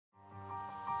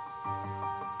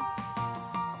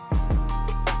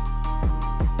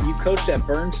coached at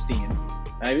Bernstein.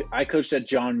 I coached at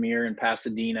John Muir in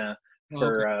Pasadena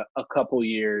for a couple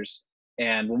years.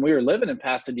 And when we were living in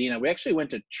Pasadena, we actually went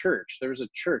to church. There was a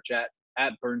church at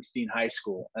Bernstein High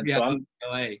School. And so I'm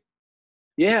LA.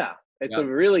 Yeah, it's a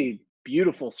really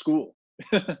beautiful school.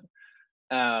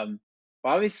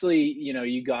 Obviously,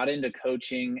 you got into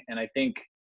coaching, and I think,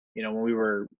 when we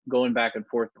were going back and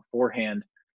forth beforehand,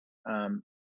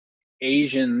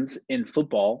 Asians in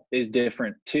football is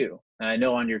different too. And I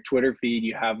know on your Twitter feed,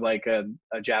 you have like a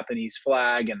Japanese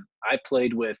flag, and I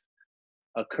played with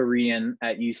a Korean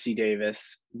at UC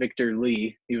Davis, Victor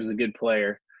Lee. He was a good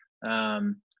player.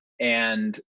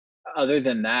 And other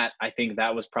than that, I think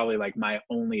that was probably like my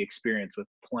only experience with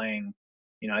playing.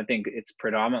 I think it's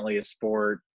predominantly a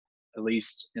sport, at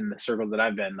least in the circles that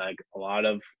I've been, like a lot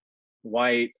of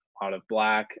white, a lot of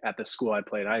black. At the school I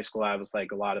played high school, I was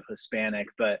like a lot of Hispanic.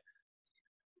 But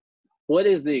what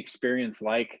is the experience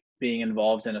like being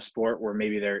involved in a sport where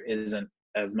maybe there isn't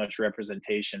as much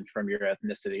representation from your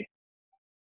ethnicity?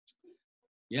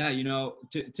 Yeah,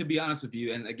 to be honest with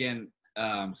you, and again,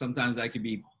 sometimes I could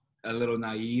be a little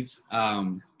naive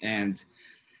and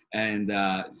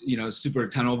super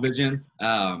tunnel vision,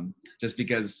 just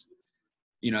because,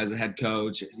 as a head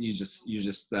coach, you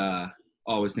just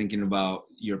always thinking about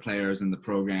your players and the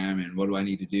program and what do I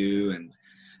need to do.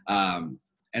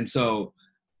 And so,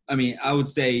 I mean, I would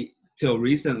say till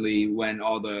recently, when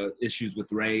all the issues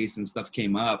with race and stuff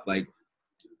came up, like,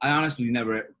 I honestly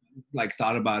never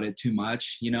thought about it too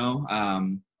much.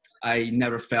 I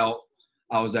never felt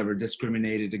I was ever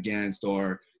discriminated against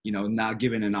or, not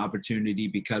given an opportunity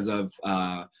because of,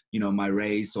 my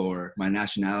race or my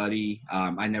nationality.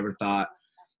 I never thought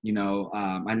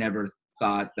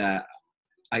that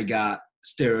I got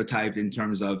stereotyped in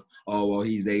terms of, oh, well,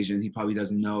 he's Asian, he probably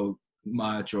doesn't know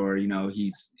much, or,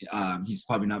 he's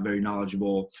probably not very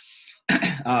knowledgeable.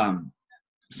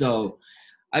 So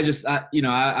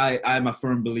I'm a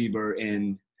firm believer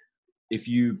in, if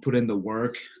you put in the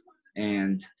work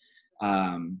and,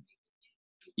 and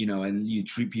you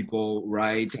treat people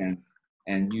right,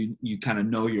 and you kind of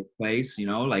know your place,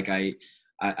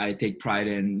 I take pride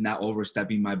in not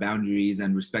overstepping my boundaries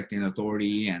and respecting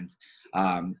authority and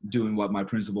doing what my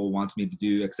principal wants me to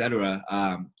do, etc.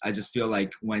 I just feel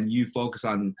like when you focus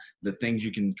on the things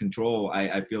you can control,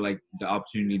 I feel like the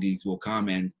opportunities will come,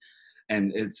 and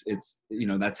it's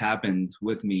that's happened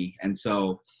with me. And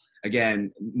so,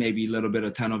 again, maybe a little bit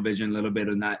of tunnel vision, a little bit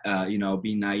of not,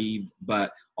 being naive,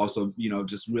 but also,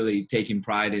 just really taking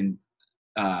pride in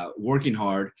working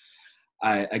hard.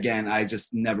 I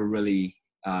just never really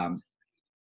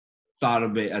thought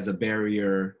of it as a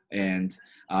barrier, and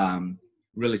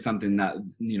really something that,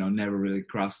 never really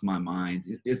crossed my mind.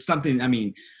 It's something, I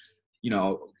mean,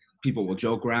 people will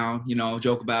joke about, and all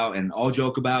joke about,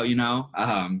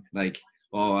 like,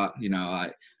 well,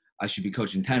 I should be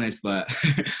coaching tennis, but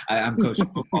I'm coaching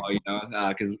football,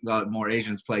 because a lot more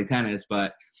Asians play tennis.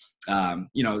 But,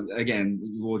 again,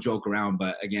 we'll joke around.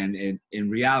 But, again, in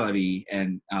reality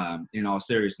and in all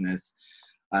seriousness,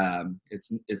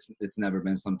 it's never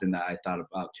been something that I thought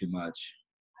about too much.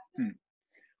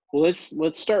 Well,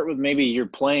 let's start with maybe your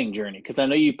playing journey, because I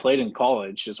know you played in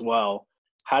college as well.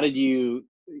 How did you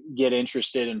get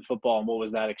interested in football, and what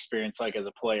was that experience like as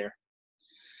a player?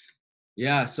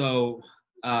 Yeah, so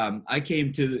I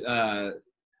came to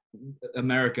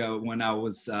America when I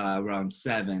was around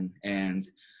 7,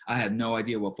 and I had no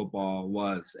idea what football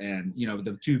was. And,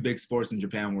 the two big sports in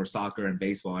Japan were soccer and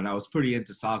baseball, and I was pretty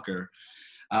into soccer.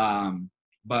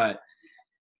 But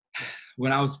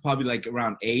when I was probably like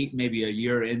around 8, maybe a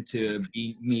year into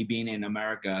me being in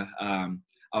America,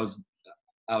 I was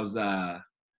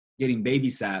getting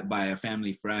babysat by a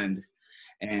family friend,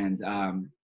 and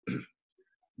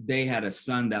they had a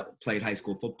son that played high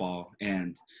school football,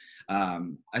 and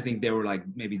I think they were like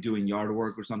maybe doing yard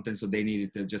work or something, so they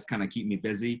needed to just kind of keep me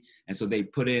busy. And so they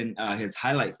put in his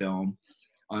highlight film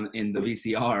in the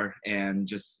VCR and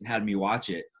just had me watch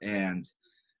it. And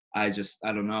I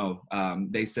don't know.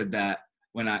 They said that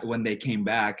when they came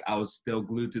back, I was still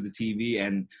glued to the TV,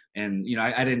 and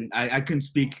I couldn't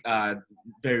speak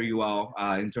very well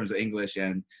in terms of English,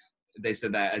 and they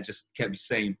said that I just kept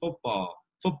saying football,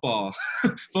 football.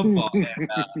 And,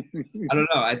 I don't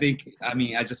know. I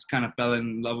just kind of fell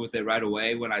in love with it right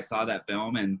away when I saw that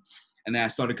film, and then I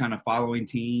started kind of following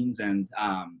teams, and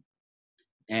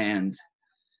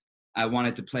I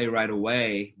wanted to play right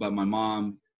away, but my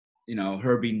mom,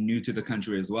 her being new to the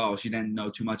country as well, she didn't know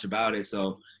too much about it.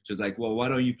 So she was like, well, why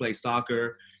don't you play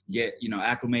soccer, get,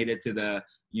 acclimated to the,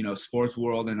 sports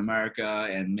world in America,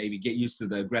 and maybe get used to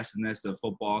the aggressiveness of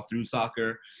football through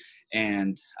soccer.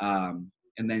 And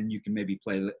and then you can maybe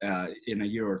play in a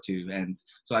year or two. And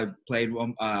so I played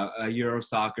a year of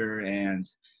soccer, and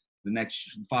the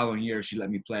next following year she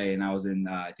let me play, and I was in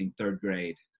I think third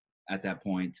grade at that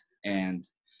point. And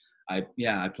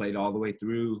I played all the way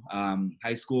through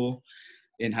high school.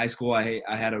 In high school, I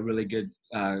had a really good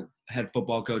head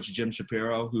football coach, Jim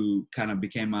Shapiro, who kind of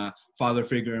became a father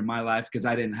figure in my life because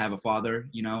I didn't have a father.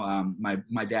 You know,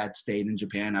 my dad stayed in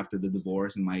Japan after the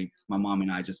divorce, and my mom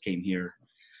and I just came here.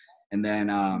 And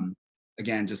then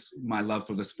again, just my love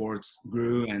for the sports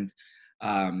grew, and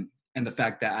the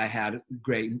fact that I had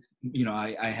great, you know,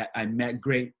 I met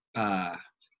great,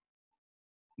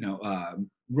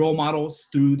 role models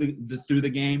through the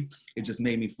game. It just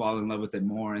made me fall in love with it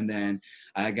more. And then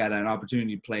I got an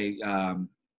opportunity to play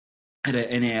at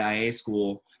an NAIA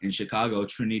school in Chicago,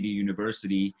 Trinity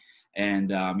University.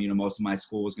 And, most of my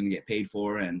school was going to get paid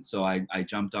for. And so I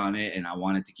jumped on it, and I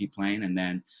wanted to keep playing. And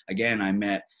then again, I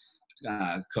met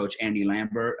Coach Andy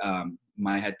Lambert,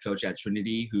 my head coach at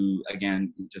Trinity, who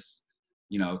again, just,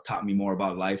 taught me more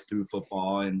about life through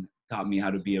football and taught me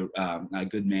how to be a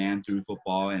good man through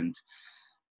football. And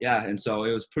so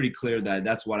it was pretty clear that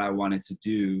that's what I wanted to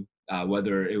do,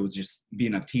 whether it was just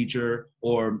being a teacher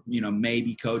or,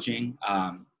 maybe coaching,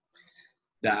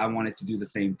 that I wanted to do the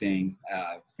same thing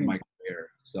for my career.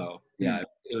 So,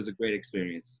 it was a great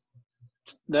experience.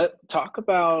 Talk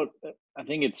about, I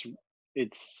think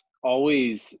it's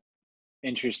always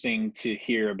interesting to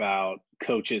hear about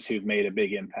coaches who've made a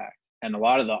big impact. And a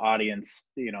lot of the audience,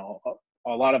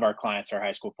 a lot of our clients are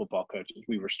high school football coaches.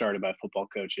 We were started by football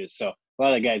coaches. So a lot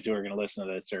of the guys who are going to listen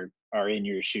to this are in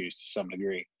your shoes to some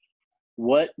degree.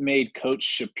 What made Coach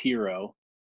Shapiro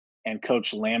and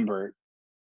Coach Lambert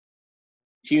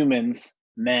humans,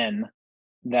 men,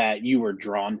 that you were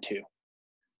drawn to?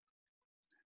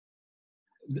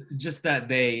 Just that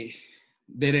they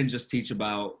didn't just teach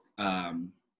about,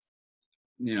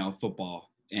 football.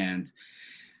 And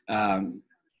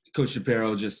Coach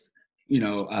Shapiro just,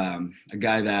 a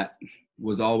guy that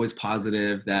was always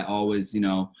positive, that always,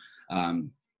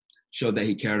 showed that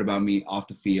he cared about me off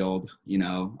the field,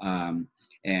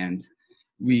 and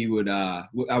we would, I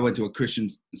went to a Christian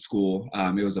school.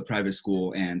 It was a private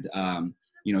school, and,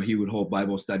 he would hold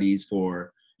Bible studies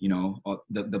for, for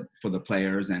the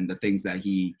players, and the things that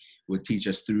he would teach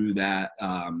us through that.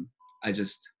 I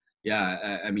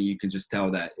mean, you can just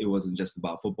tell that it wasn't just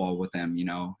about football with them,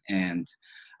 and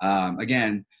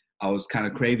again, I was kind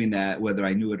of craving that, whether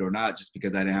I knew it or not, just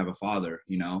because I didn't have a father.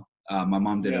 My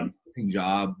mom did an amazing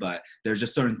job, but there's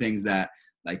just certain things that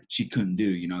like she couldn't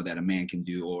do, that a man can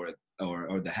do, or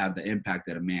to have the impact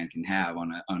that a man can have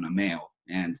on a male.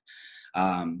 And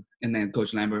then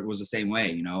Coach Lambert was the same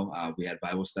way. We had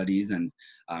Bible studies, and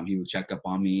he would check up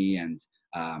on me and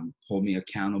hold me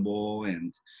accountable.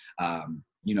 And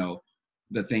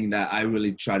the thing that I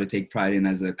really try to take pride in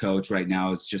as a coach right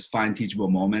now is just find teachable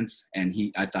moments. And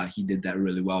I thought he did that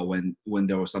really well. When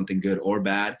there was something good or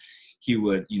bad, he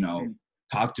would,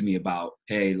 talk to me about,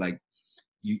 hey, like,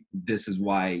 this is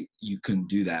why you couldn't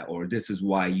do that, or this is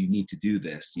why you need to do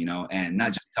this, and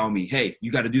not just tell me, hey,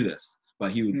 you got to do this,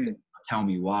 but he would tell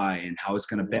me why and how it's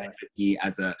going to benefit me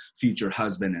as a future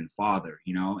husband and father,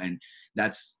 and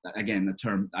that's, again, the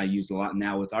term I use a lot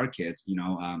now with our kids.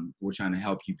 We're trying to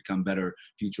help you become better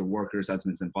future workers,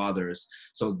 husbands, and fathers.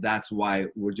 So that's why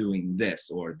we're doing this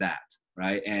or that,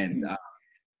 right? And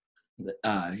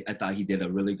I thought he did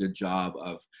a really good job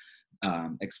of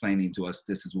explaining to us,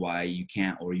 this is why you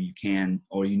can't, or you can,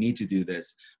 or you need to do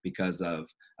this because of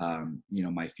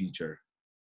my future.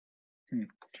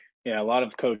 Yeah, a lot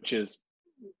of coaches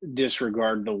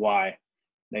disregard the why.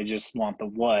 They just want the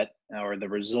what, or the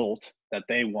result that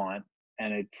they want,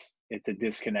 and it's a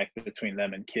disconnect between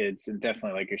them and kids. And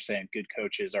definitely, like you're saying, good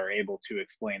coaches are able to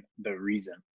explain the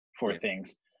reason for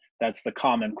things. That's the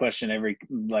common question every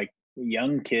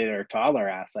young kid or toddler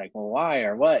asks, like, well, why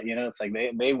or what? It's like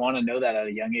they want to know that at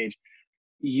a young age.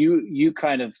 You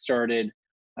kind of started,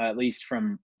 at least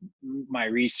from my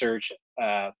research,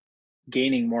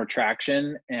 gaining more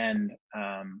traction and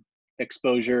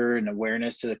exposure and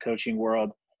awareness to the coaching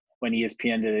world when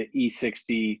ESPN did an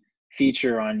E60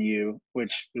 feature on you,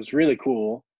 which was really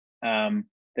cool.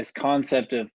 This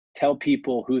concept of tell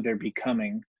people who they're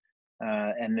becoming,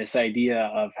 and this idea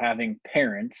of having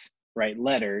parents write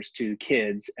letters to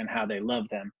kids and how they love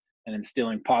them, and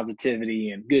instilling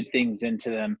positivity and good things into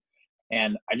them.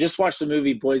 And I just watched the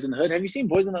movie Boys in the Hood. Have you seen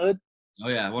Boys in the Hood? Oh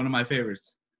yeah, one of my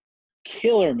favorites.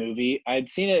 Killer movie. I'd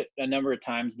seen it a number of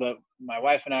times, but my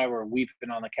wife and I were weeping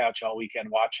on the couch all weekend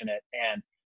watching it. And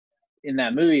in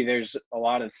that movie, there's a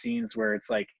lot of scenes where it's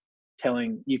like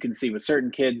you can see with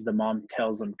certain kids, the mom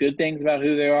tells them good things about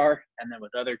who they are. And then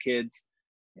with other kids,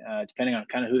 depending on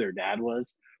kind of who their dad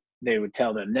was, they would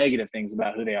tell them negative things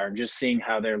about who they are, and just seeing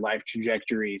how their life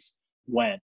trajectories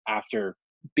went after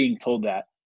being told that.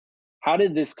 How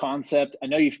did this concept, I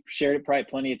know you've shared it probably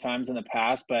plenty of times in the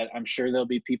past, but I'm sure there'll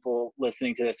be people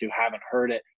listening to this who haven't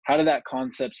heard it. How did that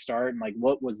concept start, and like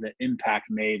what was the impact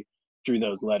made through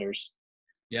those letters?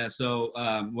 Yeah, so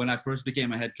when I first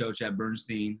became a head coach at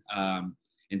Bernstein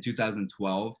in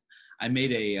 2012, I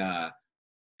made a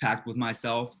pact with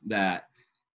myself that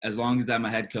as long as I'm a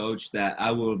head coach, that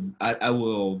I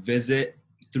will visit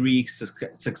 3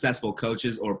 successful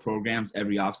coaches or programs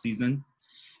every off season.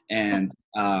 And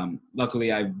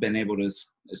luckily, I've been able to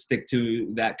stick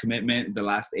to that commitment the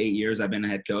last 8 years I've been a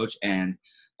head coach. And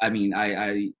I mean,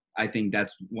 I think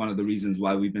that's one of the reasons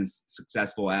why we've been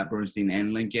successful at Bernstein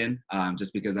and Lincoln,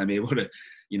 just because I'm able to,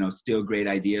 steal great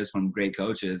ideas from great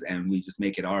coaches, and we just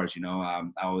make it ours. I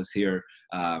always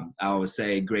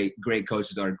say great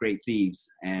coaches are great thieves.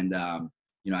 And,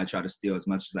 I try to steal as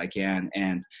much as I can.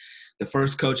 And the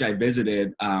first coach I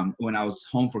visited when I was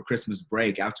home for Christmas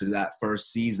break after that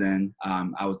first season,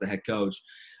 I was the head coach.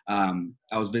 I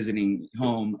was visiting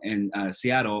home in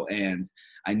Seattle, and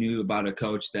I knew about a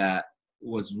coach that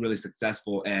was really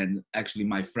successful. And actually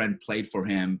my friend played for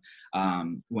him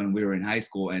when we were in high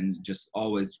school, and just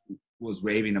always was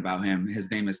raving about him. His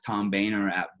name is Tom Boehner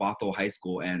at Bothell High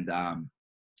School. And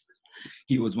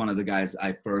he was one of the guys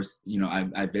I first,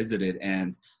 I visited,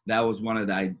 and that was one of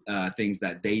the things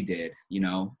that they did,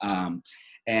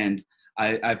 and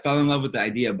I fell in love with the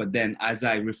idea. But then as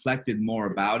I reflected more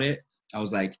about it, I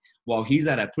was like, well, he's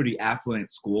at a pretty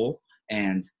affluent school,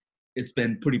 and it's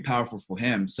been pretty powerful for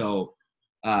him. So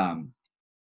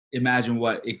imagine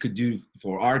what it could do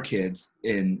for our kids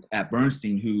at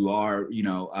Bernstein, who are,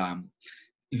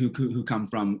 who come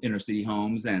from inner city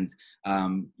homes, and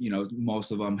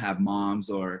most of them have moms,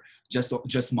 or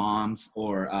just moms,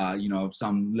 or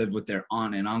some live with their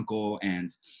aunt and uncle,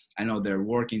 and I know they're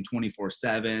working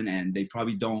 24/7, and they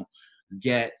probably don't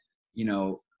get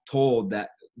told that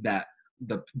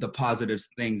the positive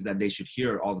things that they should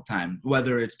hear all the time,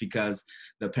 whether it's because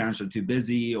the parents are too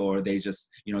busy, or they just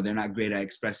they're not great at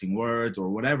expressing words, or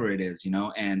whatever it is,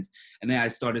 and then I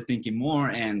started thinking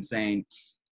more and saying,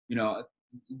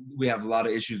 we have a lot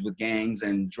of issues with gangs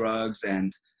and drugs,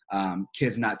 and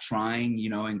kids not trying,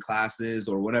 in classes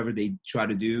or whatever they try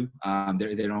to do.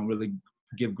 They don't really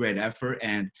give great effort.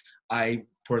 And I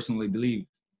personally believe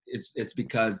it's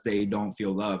because they don't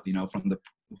feel loved,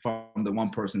 from the one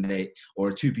person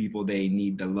or 2 people they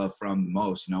need the love from the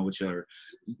most, which are,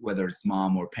 whether it's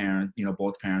mom or parent,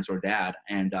 both parents or dad.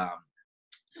 And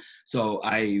so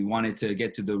I wanted to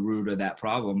get to the root of that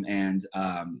problem,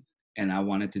 and I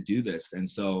wanted to do this. And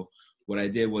so what I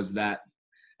did was that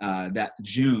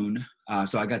June,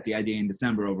 so I got the idea in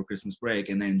December over Christmas break,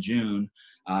 and then June,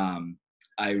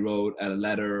 I wrote a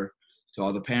letter to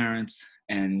all the parents,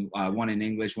 and one in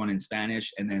English, one in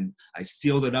Spanish, and then I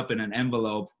sealed it up in an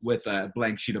envelope with a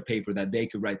blank sheet of paper that they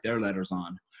could write their letters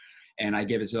on. And I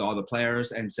gave it to all the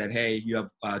players and said, hey, you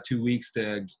have 2 weeks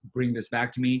to bring this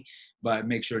back to me, but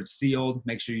make sure it's sealed,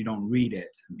 make sure you don't read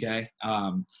it, okay?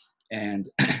 And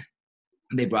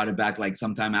they brought it back like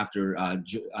sometime after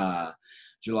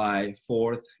July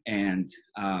 4th. And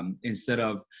instead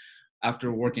of,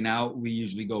 after working out, we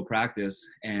usually go practice.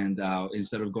 And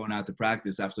instead of going out to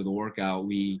practice after the workout,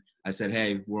 I said,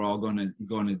 hey, we're all going to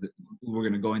go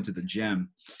into the gym.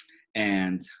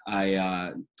 And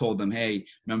I told them, hey,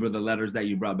 remember the letters that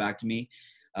you brought back to me?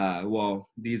 Well,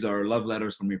 these are love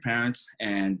letters from your parents,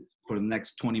 and for the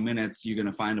next 20 minutes, you're going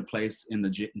to find a place in the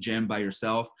gym by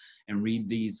yourself and read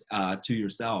these to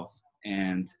yourself.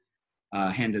 And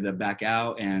handed it back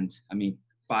out. And I mean,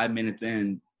 5 minutes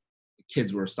in,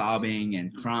 kids were sobbing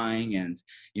and crying and,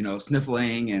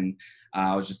 sniffling. And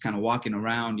I was just kind of walking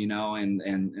around,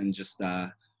 and just,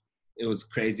 it was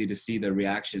crazy to see the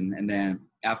reaction. And then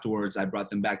afterwards I brought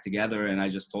them back together, and I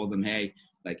just told them, hey,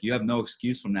 like, you have no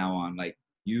excuse from now on. Like,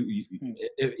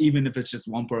 even if it's just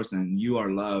one person, you are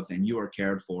loved and you are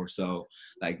cared for. So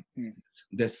like,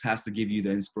 this has to give you the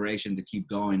inspiration to keep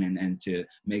going and to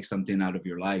make something out of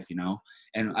your life,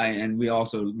 and we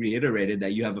also reiterated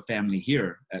that you have a family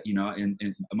here, in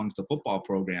amongst the football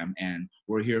program, and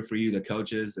we're here for you, the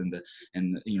coaches and the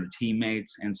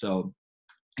teammates. And so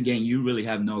again, you really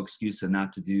have no excuse to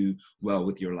not to do well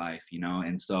with your life,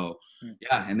 and so,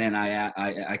 yeah. And then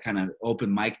I kind of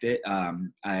open mic'd it.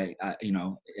 And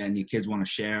the kids want to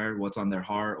share what's on their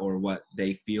heart or what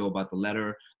they feel about the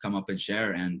letter, come up and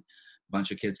share. And a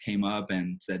bunch of kids came up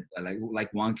and said,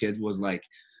 like one kid was like,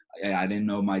 I didn't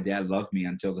know my dad loved me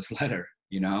until this letter,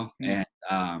 and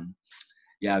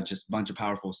yeah, just a bunch of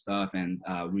powerful stuff. And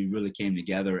we really came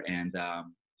together, and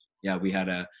yeah, we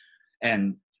had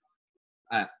and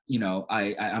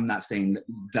I'm not saying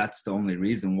that's the only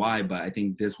reason why, but I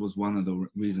think this was one of the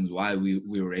reasons why we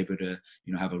were able to,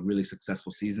 have a really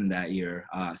successful season that year.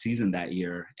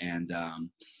 And,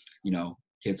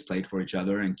 kids played for each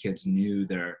other, and kids knew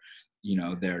their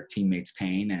teammates'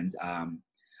 pain. And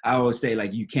I always say,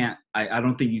 like, I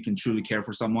don't think you can truly care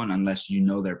for someone unless you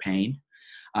know their pain.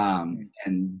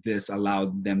 And this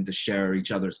allowed them to share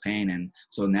each other's pain. And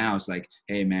so now it's like,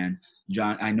 hey man,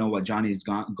 John, I know what Johnny's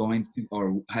going through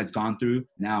or has gone through.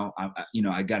 Now,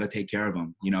 I got to take care of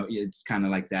him. It's kind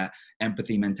of like that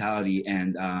empathy mentality.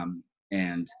 And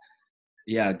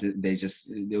yeah,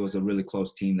 it was a really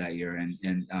close team that year.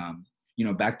 And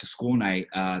back to school night,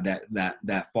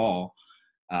 that fall,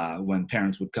 when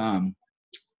parents would come,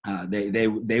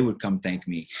 they would come thank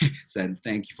me, said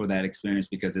thank you for that experience,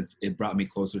 because it brought me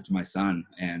closer to my son.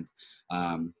 And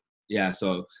yeah,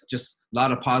 so just a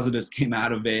lot of positives came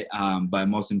out of it, but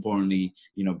most importantly,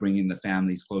 bringing the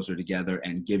families closer together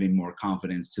and giving more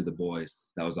confidence to the boys.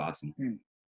 That was awesome.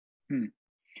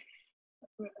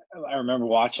 I remember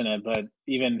watching it, but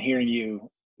even hearing you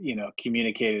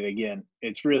communicate it again,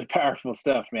 it's really powerful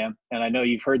stuff, man. And I know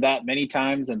you've heard that many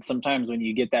times, and sometimes when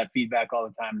you get that feedback all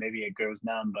the time, maybe it goes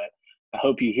numb, but I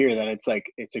hope you hear that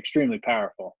it's extremely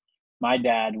powerful. My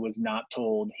dad was not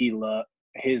told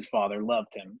his father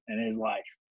loved him in his life.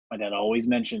 My dad always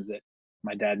mentions it.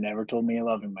 My dad never told me I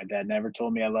love him. My dad never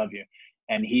told me I love you.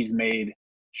 And he's made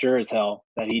sure as hell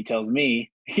that he tells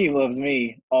me he loves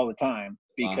me all the time,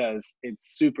 because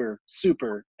it's super,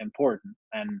 super important.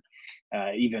 And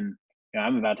even,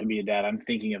 I'm about to be a dad. I'm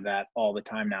thinking of that all the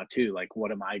time now too. Like,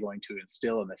 what am I going to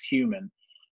instill in this human?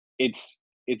 It's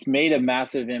made a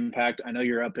massive impact. I know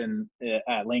you're up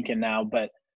at Lincoln now,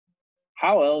 but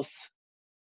how else?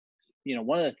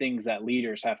 One of the things that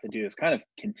leaders have to do is kind of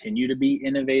continue to be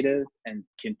innovative and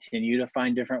continue to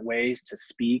find different ways to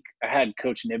speak. I had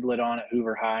Coach Niblett on at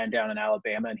Hoover High and down in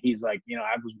Alabama, and he's like,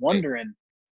 I was wondering,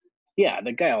 yeah,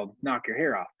 the guy will knock your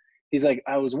hair off. He's like,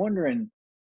 I was wondering,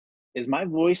 is my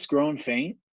voice grown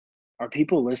faint? Are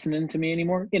people listening to me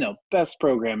anymore? Best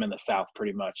program in the South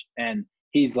pretty much. And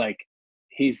he's like,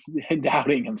 he's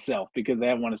doubting himself because they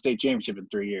haven't won a state championship in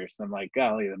 3 years. So I'm like,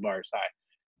 golly, the bar is high.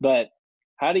 But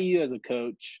how do you as a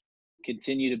coach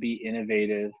continue to be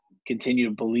innovative, continue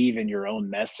to believe in your own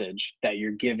message that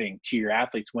you're giving to your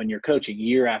athletes when you're coaching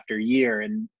year after year?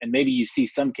 And maybe you see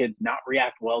some kids not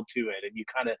react well to it, and you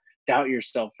kind of doubt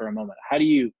yourself for a moment. How do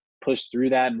you push through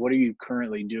that, and what are you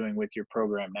currently doing with your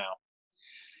program now?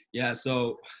 Yeah,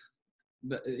 so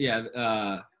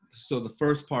so the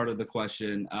first part of the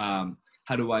question,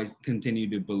 how do I continue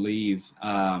to believe?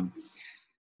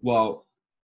 Well,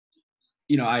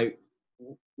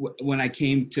 when I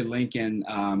came to Lincoln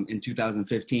in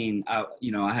 2015,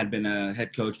 I had been a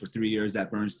head coach for 3 years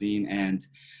at Bernstein, and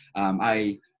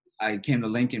I came to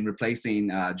Lincoln replacing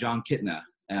John Kitna,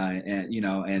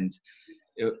 and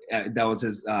that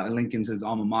was Lincoln's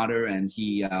alma mater. And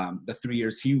he, the 3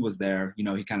 years he was there,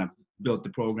 he kind of built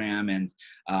the program and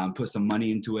put some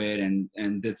money into it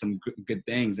and did some good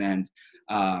things. And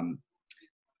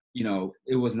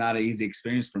it was not an easy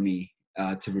experience for me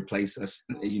to replace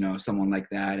someone like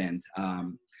that. And I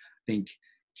think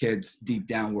kids deep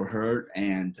down were hurt,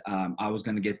 and I was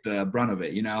going to get the brunt of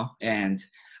it,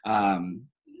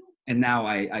 and now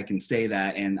I can say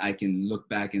that, and I can look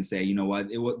back and say,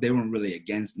 what, they weren't really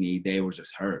against me. They were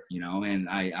just hurt, and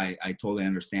I totally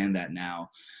understand that now.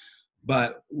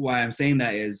 But why I'm saying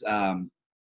that is I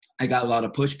got a lot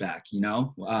of pushback,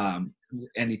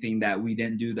 anything that we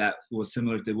didn't do that was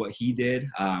similar to what he did.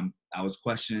 I was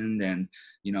questioned, and,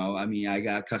 I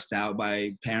got cussed out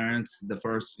by parents the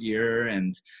first year.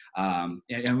 And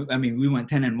we went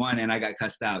 10-1 and I got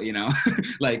cussed out,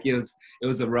 like it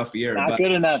was a rough year. Not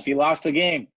good enough. You lost a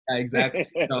game. Exactly.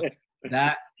 So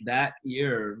that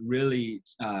year really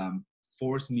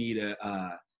forced me to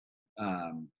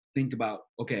think about,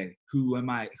 okay, who am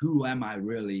I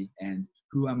really? And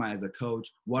who am I as a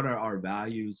coach? What are our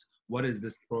values? What is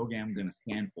this program going to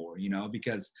stand for?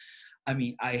 Because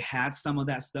I had some of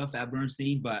that stuff at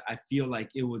Bernstein, but I feel like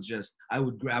it was just, I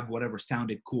would grab whatever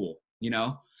sounded cool,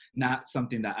 not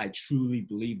something that I truly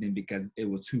believed in because it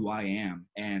was who I am.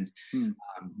 And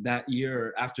that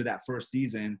year, after that first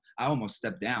season, I almost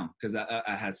stepped down because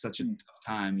I had such a tough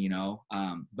time,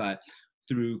 but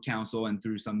through counsel and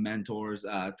through some mentors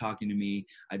talking to me,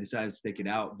 I decided to stick it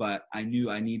out. But I knew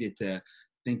I needed to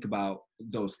think about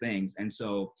those things. And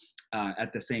so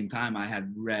at the same time, I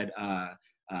had read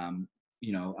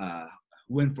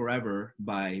Win Forever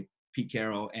by Pete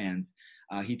Carroll, and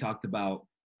he talked about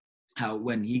how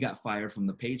when he got fired from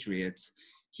the Patriots,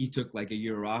 he took like a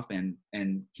year off and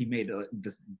he made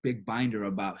this big binder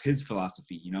about his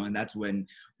philosophy, and that's when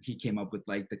he came up with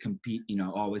like the compete,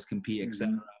 always compete,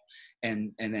 etc.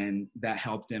 And then that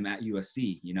helped him at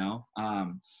USC,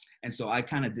 and so I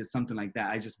kind of did something like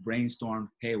that. I just brainstormed,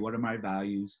 hey, what are my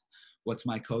values? What's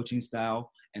my coaching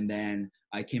style? And then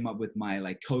I came up with my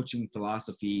like coaching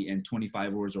philosophy in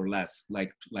 25 words or less,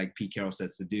 like Pete Carroll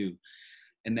says to do.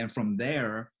 And then from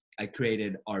there, I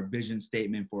created our vision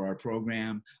statement for our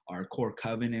program, our core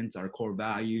covenants, our core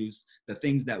values, the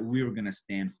things that we were going to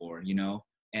stand for,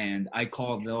 and I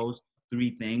call those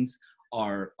three things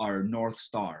our North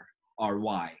Star, our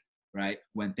why, right?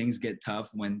 When things get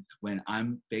tough, when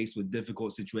I'm faced with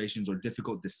difficult situations or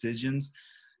difficult decisions,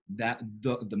 that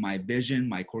my vision,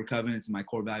 my core covenants, my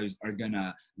core values are going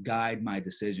to guide my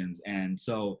decisions. And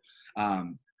so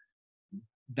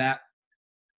that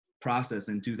process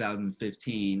in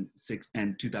 2015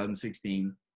 and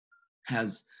 2016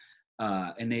 has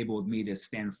enabled me to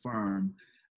stand firm,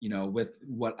 with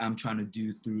what I'm trying to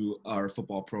do through our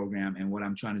football program and what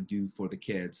I'm trying to do for the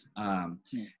kids. And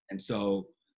so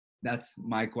that's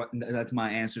my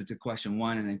answer to question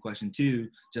one. And then question two,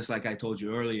 just like I told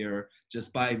you earlier,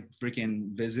 just by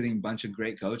freaking visiting a bunch of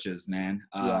great coaches, man.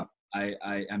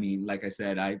 I mean, like I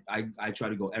said, I try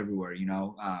to go everywhere,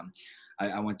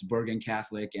 I went to Bergen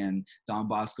Catholic and Don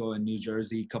Bosco in New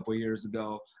Jersey a couple of years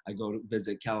ago. I go to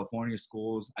visit California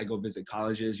schools. I go visit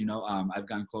colleges. I've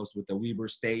gotten close with the Weber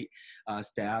State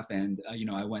staff, and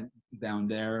I went down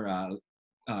there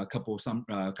a couple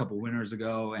winters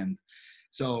ago, and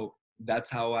so that's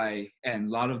how and a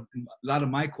lot of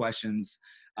my questions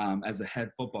as a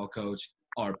head football coach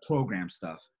are program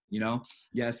stuff.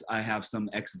 Yes, I have some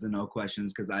X's and O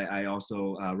questions because I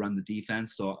also run the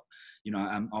defense. So,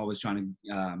 I'm always trying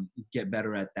to get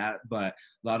better at that. But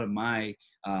a lot of my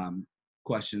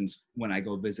questions when I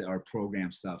go visit are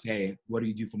program stuff. Hey, what do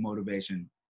you do for motivation?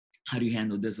 How do you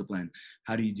handle discipline?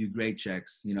 How do you do grade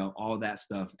checks? All that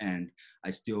stuff. And I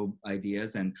steal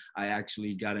ideas. And I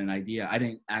actually got an idea. I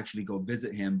didn't actually go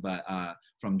visit him, but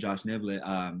from Josh Niblett,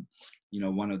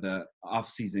 one of the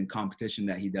off-season competition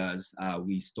that he does,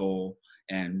 we stole,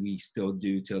 and we still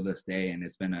do till this day. And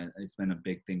it's been a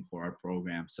big thing for our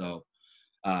program. So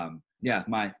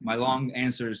my long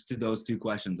answers to those two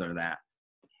questions are that.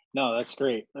 No, that's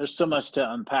great. There's so much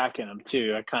to unpack in them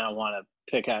too. I kind of want to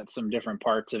pick at some different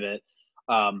parts of it.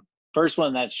 First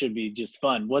one, that should be just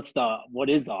fun. What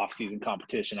is the off-season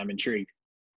competition? I'm intrigued.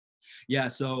 Yeah.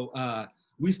 So,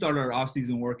 we start our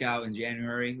off-season workout in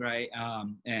January, right?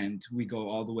 And we go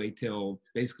all the way till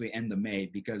basically end of May,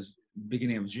 because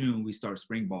beginning of June, we start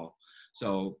spring ball.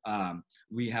 So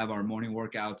we have our morning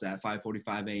workouts at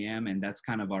 5:45 a.m. and that's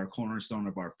kind of our cornerstone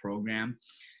of our program.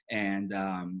 And,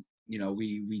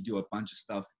 we do a bunch of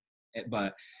stuff,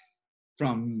 but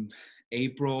from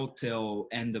April till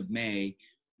end of May,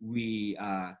 we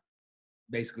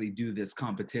basically do this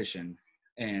competition.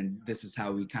 And this is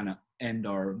how we kind of end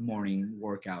our morning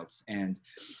workouts. And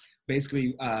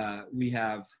basically we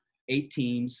have 8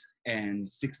 teams and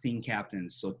 16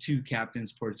 captains. So 2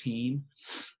 captains per team.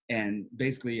 And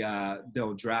basically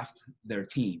they'll draft their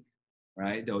team,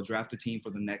 right? They'll draft a team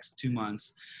for the next 2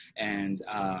 months. And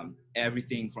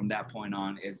everything from that point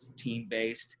on is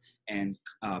team-based and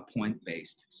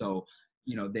point-based. So,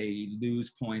 they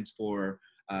lose points for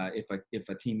if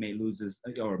a teammate loses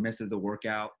or misses a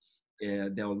workout.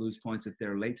 They'll lose points if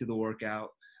they're late to the workout.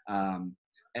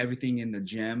 Everything in the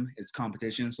gym is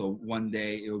competition. So one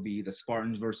day it will be the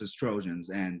Spartans versus Trojans,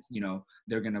 and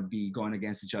they're gonna be going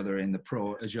against each other in the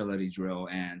pro agility drill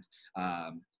and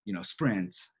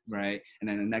sprints, right? And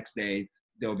then the next day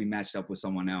they'll be matched up with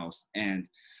someone else. And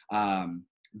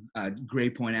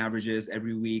grade point averages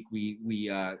every week.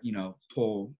 We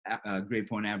pull grade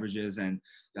point averages, and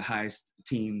the highest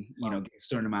team gets a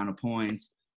certain amount of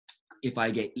points. If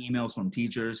I get emails from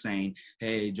teachers saying,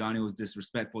 hey, Johnny was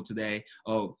disrespectful today.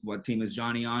 Oh, what team is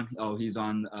Johnny on? Oh, he's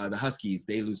on the Huskies.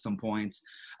 They lose some points.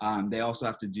 They also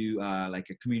have to do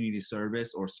like a community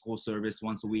service or school service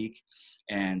once a week,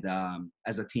 and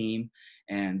as a team,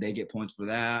 and they get points for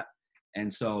that.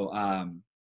 And so,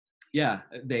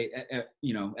 they,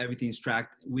 everything's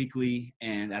tracked weekly.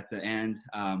 And at the end,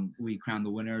 we crown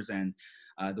the winners, and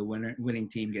the winning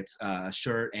team gets a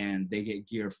shirt, and they get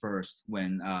gear first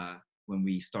when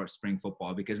we start spring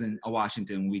football, because in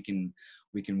Washington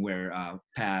we can wear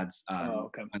pads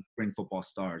Okay. when spring football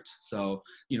starts. So,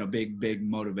 big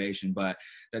motivation. But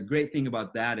the great thing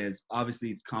about that is obviously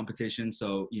it's competition.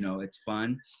 So, it's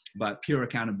fun, but pure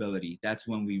accountability. That's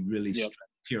when we really Yep. stress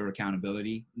pure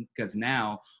accountability, because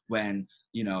now when,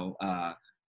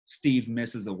 Steve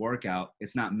misses a workout,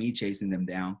 it's not me chasing them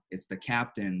down. It's the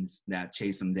captains that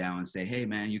chase them down and say, hey,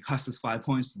 man, you cost us 5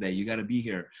 points today. You got to be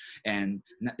here. And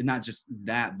not just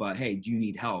that, but, hey, do you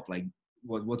need help? Like,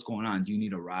 what's going on? Do you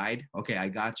need a ride? Okay, I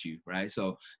got you, right?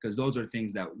 So, because those are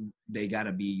things that they got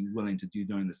to be willing to do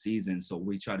during the season. So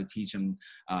we try to teach them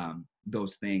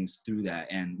those things through that.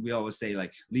 And we always say,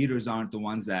 like, leaders aren't the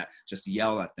ones that just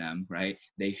yell at them, right?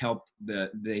 They help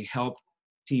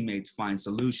teammates find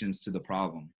solutions to the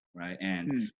problem, right?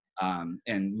 And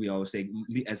we always say,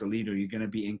 as a leader, you're going to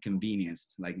be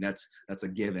inconvenienced. Like that's a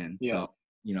given. Yeah.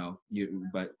 So,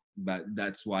 but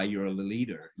that's why you're a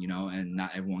leader, and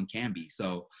not everyone can be.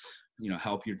 So,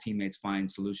 help your teammates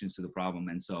find solutions to the problem.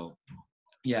 And so,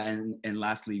 yeah. And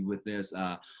lastly with this,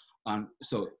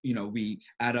 so, we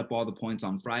add up all the points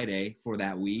on Friday for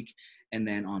that week. And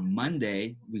then on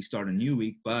Monday, we start a new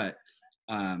week, but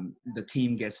the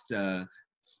team gets to,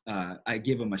 I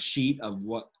give them a sheet of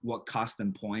what cost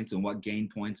them points and what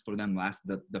gained points for them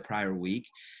the prior week,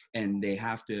 and they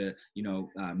have to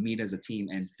meet as a team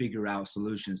and figure out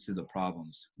solutions to the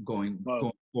problems going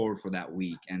forward for that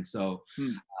week. And so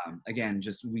again,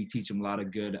 just we teach them a lot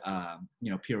of good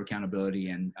pure accountability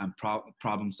and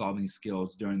problem solving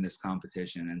skills during this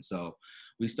competition. And so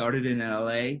we started in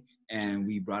LA and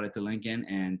we brought it to Lincoln,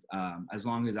 and as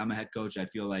long as I'm a head coach, I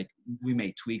feel like we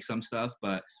may tweak some stuff,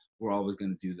 but we're always going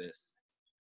to do this.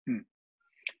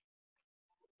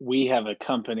 We have a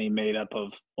company made up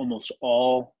of almost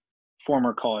all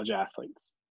former college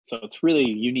athletes. So it's really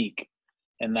unique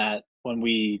in that when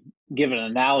we give an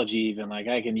analogy, even like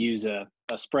I can use a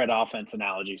spread offense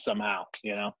analogy somehow,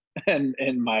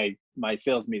 in my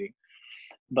sales meeting.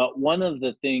 But one of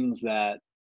the things that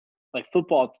like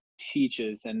football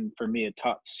teaches, and for me, it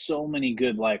taught so many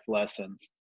good life lessons,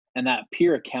 and that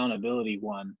peer accountability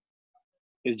one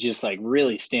is just like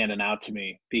really standing out to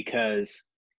me, because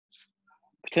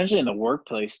potentially in the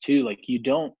workplace too, like you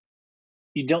don't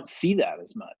see that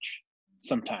as much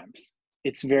sometimes.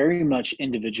 It's very much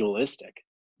individualistic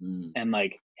and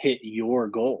like hit your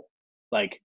goal.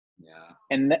 Like, yeah.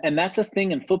 And that's a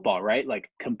thing in football, right? Like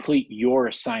complete your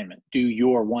assignment, do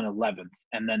your 1/11th,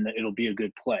 and then it'll be a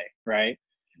good play, right?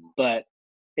 But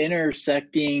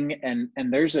intersecting and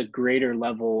there's a greater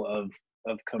level of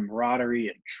camaraderie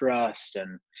and trust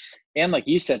and like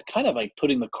you said, kind of like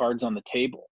putting the cards on the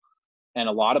table. And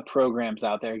a lot of programs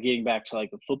out there, getting back to like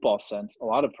the football sense, a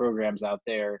lot of programs out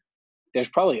there, there's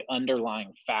probably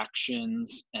underlying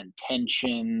factions and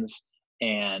tensions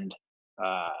and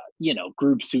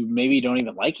groups who maybe don't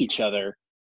even like each other,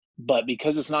 but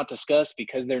because it's not discussed,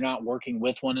 because they're not working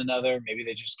with one another, maybe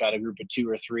they just got a group of 2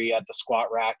 or 3 at the squat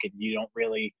rack and you don't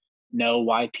really know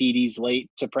why PD's late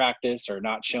to practice or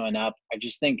not showing up. I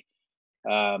just think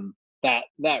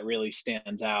that really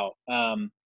stands out.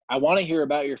 I want to hear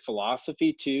about your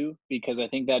philosophy too, because I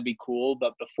think that'd be cool.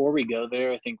 But before we go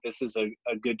there, I think this is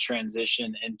a good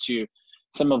transition into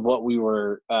some of what we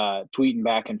were tweeting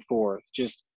back and forth,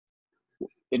 just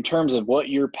in terms of what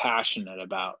you're passionate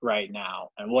about right now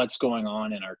and what's going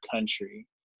on in our country.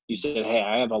 You said, hey,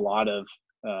 I have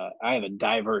a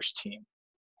diverse team,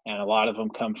 and a lot of them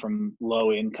come from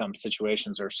low income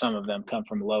situations, or some of them come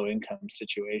from low income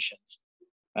situations.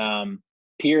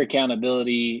 Peer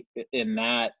accountability in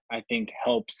that, I think,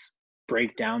 helps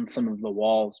break down some of the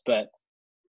walls. But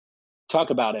talk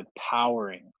about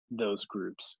empowering those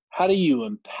groups. How do you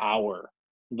empower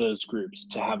those groups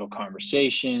to have a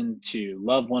conversation, to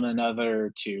love one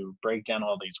another, to break down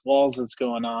all these walls that's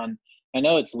going on? I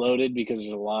know it's loaded because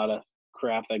there's a lot of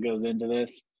crap that goes into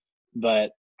this,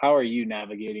 but how are you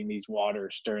navigating these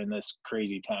waters during this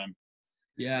crazy time?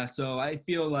 Yeah, so I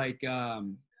feel like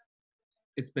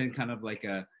it's been kind of like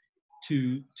a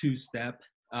two-step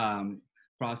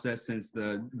process since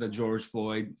the George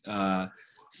Floyd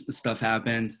stuff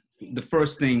happened. The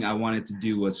first thing I wanted to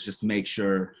do was just make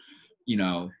sure,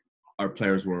 our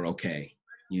players were okay,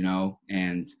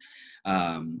 and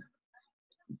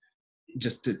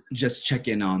just check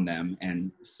in on them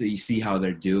and see how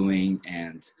they're doing,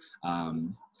 and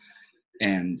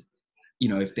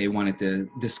if they wanted to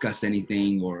discuss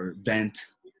anything or vent,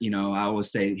 I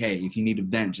always say, hey, if you need to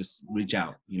vent, just reach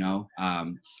out.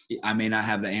 I may not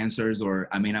have the answers, or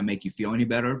I may not make you feel any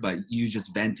better, but you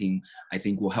just venting, I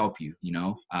think, will help you,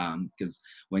 because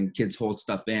when kids hold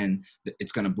stuff in,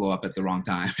 it's going to blow up at the wrong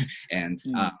time. And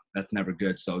that's never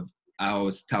good. So I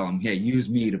always tell them, hey, use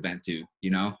me to vent to,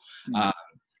 you know? Mm.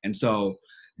 And so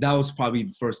that was probably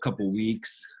the first couple of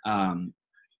weeks,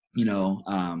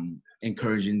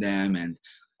 encouraging them and,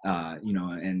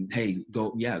 and hey,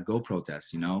 go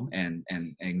protest,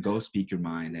 and go speak your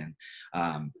mind.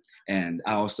 And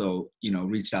I also,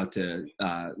 reached out to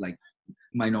like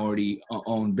minority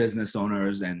owned business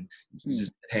owners and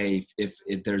just, hey,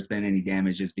 if there's been any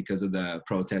damages because of the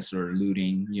protests or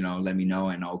looting, let me know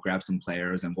and I'll grab some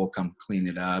players and we'll come clean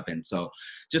it up. And so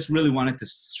just really wanted to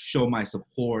show my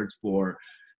support for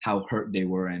how hurt they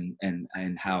were and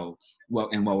how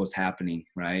what was happening,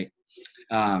 right?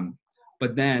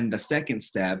 But then the second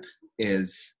step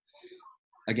is,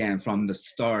 again, from the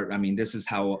start, I mean, this is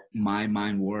how my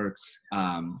mind works,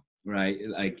 right?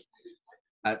 Like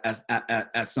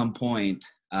at some point,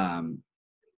 no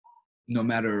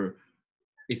matter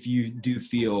if you do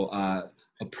feel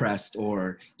oppressed,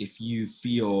 or if you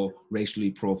feel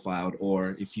racially profiled,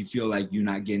 or if you feel like you're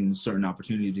not getting certain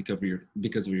opportunity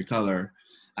because of your color,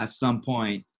 at some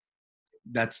point,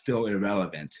 that's still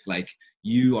irrelevant. Like,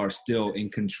 you are still in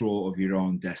control of your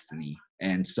own destiny.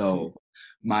 And so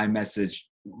my message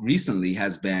recently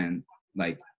has been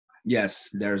like, yes,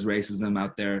 there's racism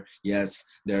out there. Yes,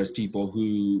 there's people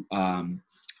who, who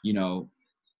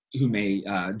may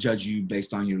judge you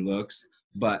based on your looks.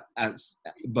 But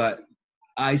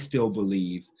I still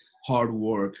believe hard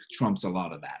work trumps a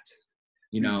lot of that,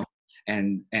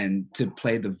 and to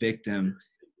play the victim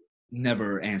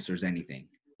never answers anything,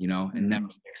 and never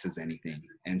fixes anything.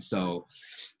 And so,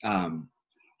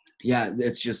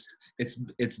 it's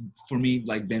for me,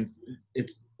 like,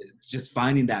 it's just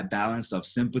finding that balance of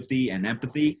sympathy and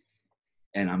empathy,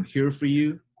 and I'm here for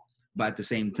you, but at the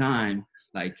same time,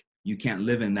 like, you can't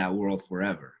live in that world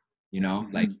forever,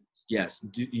 like, yes,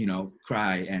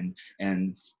 cry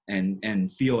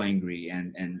and feel angry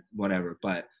and whatever,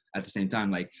 but at the same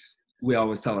time, like, we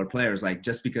always tell our players, like,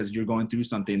 just because you're going through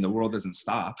something, the world doesn't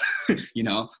stop.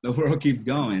 The world keeps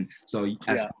going. So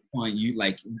at some point, you,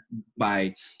 like,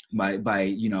 by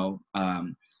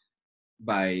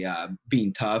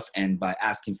being tough and by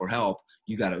asking for help,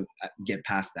 you got to get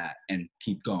past that and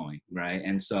keep going, right?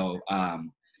 And so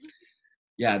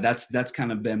that's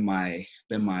kind of been my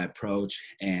approach.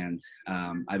 And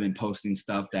I've been posting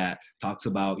stuff that talks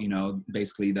about,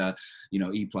 basically the,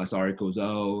 E+ R equals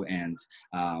O, and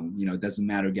it doesn't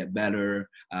matter, get better,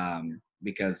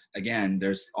 because, again,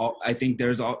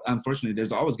 unfortunately,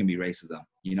 there's always going to be racism,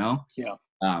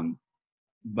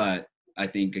 but I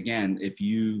think, again, if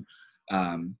you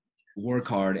work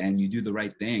hard and you do the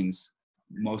right things,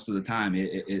 most of the time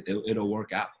it'll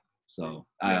work out. So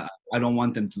I don't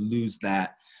want them to lose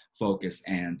that focus.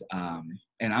 And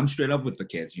I'm straight up with the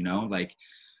kids, like,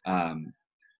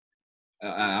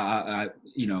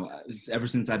 ever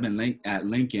since I've been at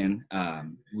Lincoln,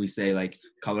 we say, like,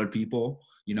 colored people,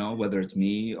 whether it's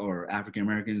me or African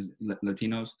Americans,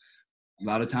 Latinos, a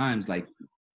lot of times, like,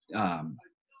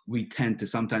 we tend to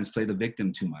sometimes play the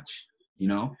victim too much,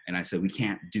 and I said, we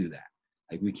can't do that.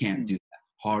 Like, we can't do that.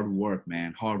 Hard work,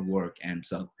 man, hard work. And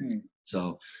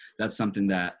so that's something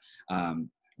that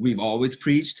we've always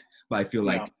preached, but I feel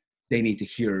like they need to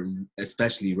hear,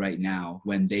 especially right now,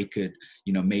 when they could,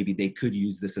 maybe they could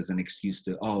use this as an excuse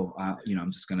to,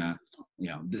 I'm just gonna,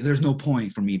 there's no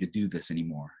point for me to do this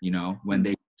anymore. When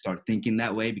they start thinking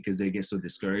that way because they get so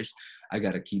discouraged, I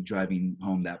got to keep driving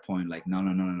home that point. Like,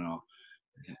 no.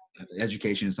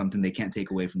 Education is something they can't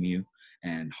take away from you,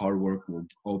 and hard work will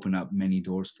open up many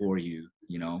doors for you.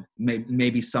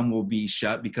 Maybe some will be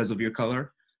shut because of your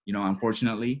color.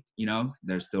 Unfortunately,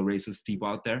 there's still racist people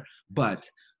out there, but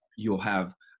you'll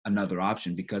have another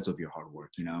option because of your hard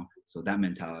work. So that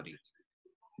mentality.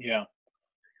 Yeah,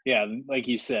 like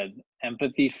you said,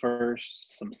 empathy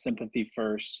first, some sympathy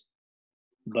first,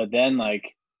 but then,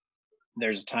 like,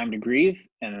 there's a time to grieve,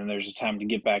 and then there's a time to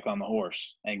get back on the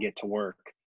horse and get to work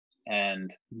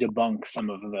and debunk some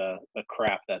of the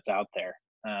crap that's out there.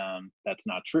 That's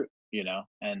not true,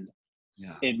 and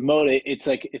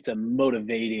it's a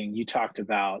motivating. You talked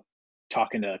about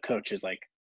talking to coaches, like,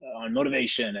 on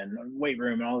motivation and weight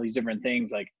room and all these different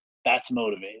things. Like, that's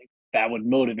motivating. That would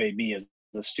motivate me as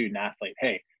a student athlete.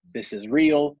 Hey, this is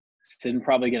real. This isn't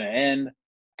probably going to end.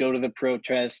 Go to the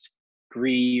protest,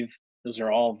 grieve. Those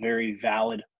are all very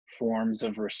valid forms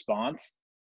of response.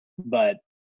 But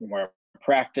when we're at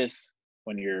practice,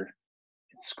 when you're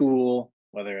in school,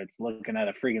 whether it's looking at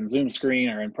a freaking Zoom screen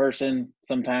or in person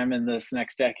sometime in this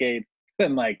next decade,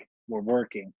 then, like, we're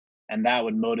working. And that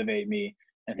would motivate me.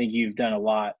 I think you've done a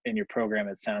lot in your program,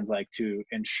 it sounds like, to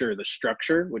ensure the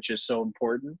structure, which is so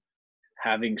important.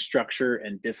 Having structure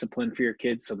and discipline for your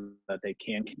kids so that they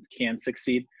can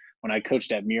succeed. when I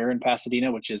coached at Muir in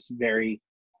Pasadena, which is very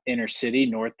inner city,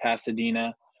 North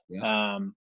Pasadena. Yeah.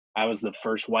 I was the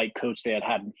first white coach they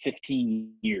had in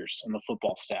 15 years on the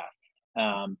football staff.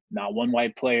 Not one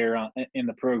white player in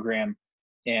the program.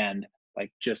 And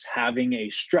like just having a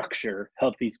structure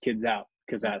helped these kids out,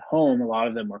 because at home, a lot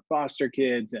of them were foster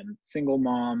kids and single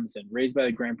moms and raised by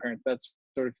the grandparents, that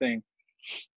sort of thing.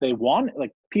 They want,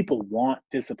 like, people want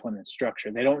discipline and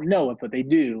structure. They don't know it, but they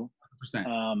do,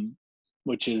 100%.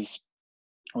 which is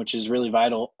really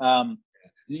vital.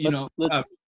 Let's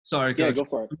sorry, yeah, Coach, go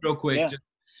for it. real quick. Yeah. Just,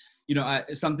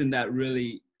 something that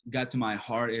really got to my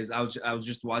heart is I was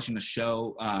just watching a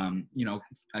show,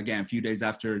 again, a few days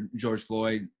after George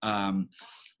Floyd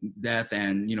death,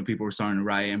 and, people were starting to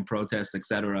riot and protest,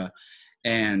 etc.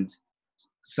 And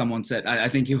someone said, I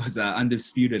think it was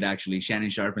Undisputed, actually, Shannon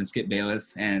Sharp and Skip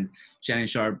Bayless, and Shannon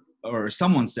Sharp, or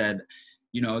someone said,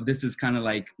 this is kind of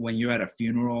like when you're at a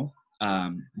funeral,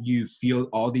 you feel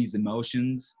all these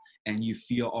emotions and you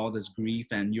feel all this grief,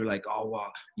 and you're like, oh,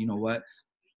 wow, you know what?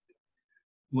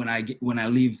 When I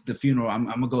leave the funeral, I'm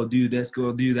gonna go do this,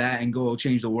 go do that, and go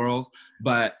change the world.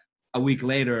 But a week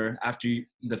later, after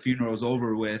the funeral is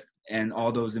over with and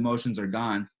all those emotions are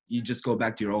gone, you just go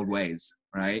back to your old ways,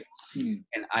 right?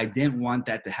 And I didn't want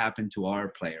that to happen to our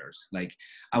players. Like,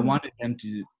 I wanted them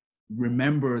to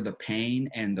remember the pain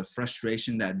and the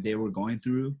frustration that they were going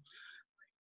through.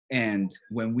 And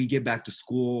when we get back to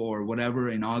school or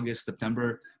whatever in August,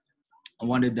 September, I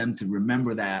wanted them to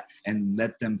remember that and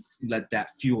let that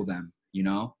fuel them,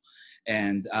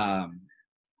 And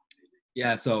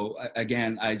so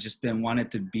again, I just didn't want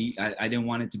it to be, I didn't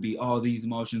want it to be all these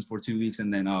emotions for 2 weeks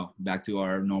and then, back to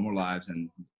our normal lives. And,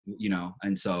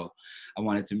 and so I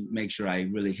wanted to make sure I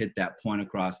really hit that point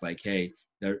across, like, hey,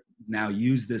 now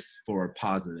use this for a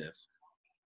positive.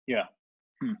 Yeah.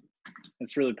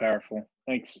 It's really powerful.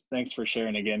 Thanks for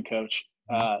sharing again, Coach.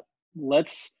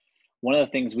 One of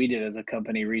the things we did as a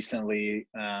company recently,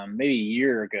 maybe a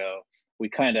year ago, we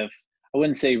kind of, I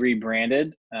wouldn't say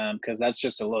rebranded, because that's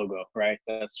just a logo, right?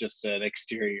 That's just an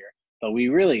exterior. But we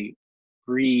really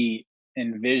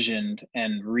re-envisioned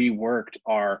and reworked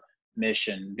our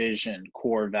mission, vision,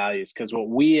 core values. Because what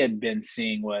we had been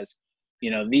seeing was,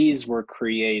 these were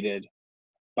created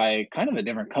by kind of a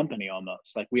different company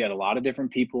almost. Like, we had a lot of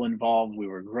different people involved. We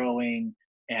were growing,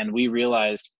 and we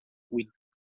realized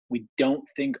we don't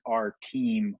think our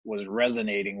team was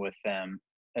resonating with them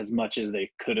as much as they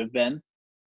could have been.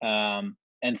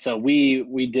 And so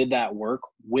we did that work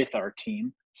with our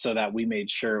team, so that we made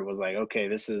sure it was like, okay,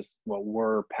 this is what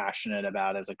we're passionate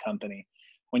about as a company.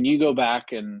 When you go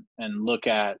back and look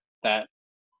at that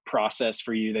process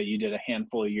for you that you did a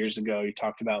handful of years ago, you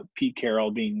talked about Pete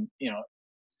Carroll being,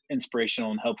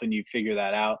 inspirational and helping you figure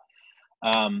that out.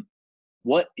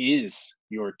 What is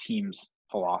your team's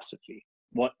philosophy?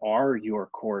 What are your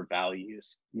core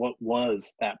values? What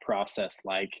was that process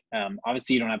like?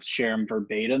 Obviously, you don't have to share them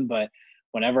verbatim, but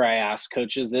whenever I ask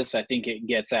coaches this, I think it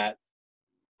gets at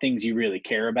things you really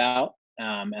care about.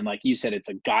 And like you said, it's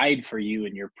a guide for you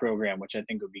in your program, which I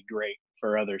think would be great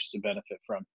for others to benefit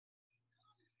from.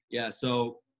 Yeah,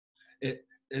 so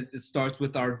it starts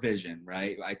with our vision,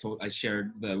 right? I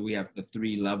shared that we have the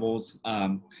 3 levels.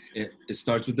 It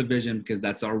starts with the vision, because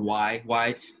that's our why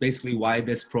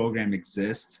this program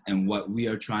exists and what we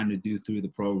are trying to do through the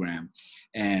program.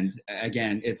 And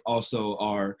again, it's also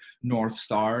our North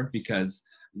Star, because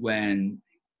when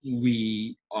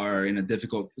we are in a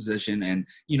difficult position, and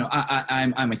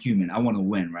I'm a human, I want to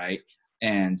win, right?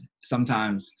 And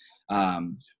sometimes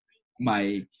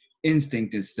my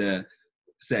instinct is to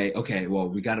say, okay, well,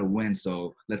 we got to win,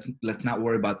 so let's not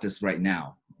worry about this right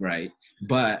now, right?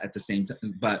 But at the same time,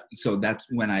 so that's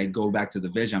when I go back to the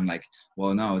vision. I'm like,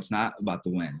 well, no, it's not about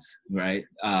the wins, right?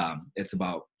 It's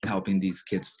about helping these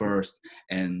kids first,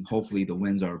 and hopefully the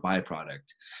wins are a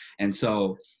byproduct. And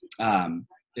so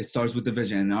it starts with the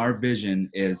vision, and our vision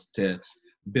is to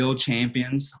build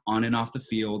champions on and off the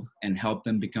field and help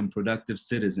them become productive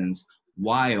citizens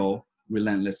while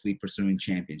relentlessly pursuing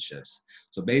championships.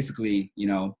 So basically,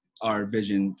 our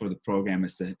vision for the program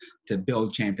is to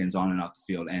build champions on and off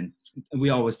the field. And we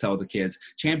always tell the kids,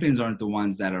 champions aren't the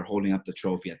ones that are holding up the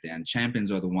trophy at the end. Champions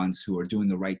are the ones who are doing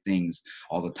the right things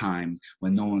all the time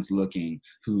when no one's looking,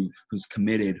 who's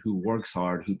committed, who works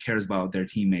hard, who cares about their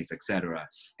teammates, etc.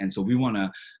 And so we want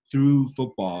to, through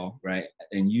football, right,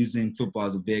 and using football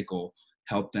as a vehicle,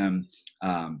 help them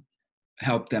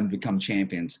become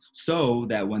champions, so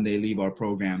that when they leave our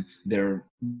program, they're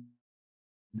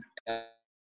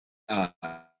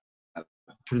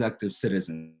productive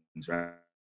citizens,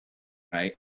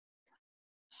 right?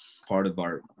 Part of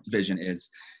our vision is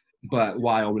but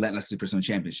while relentlessly pursuing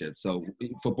championships. So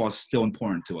football is still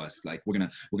important to us. Like we're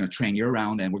gonna train year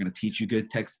round, and we're gonna teach you good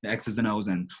X's and O's,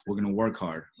 and we're gonna work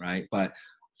hard, right? But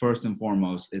first and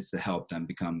foremost, it's to help them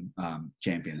become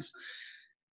champions.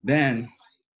 Then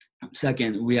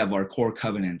second, we have our core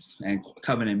covenants, and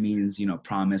covenant means,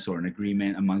 promise or an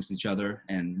agreement amongst each other.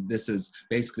 And this is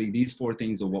basically these 4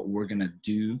 things of what we're gonna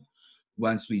do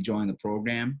once we join the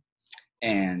program,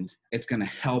 and it's gonna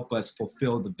help us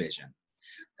fulfill the vision.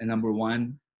 And number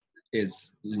 1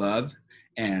 is love.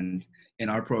 And in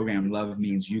our program, love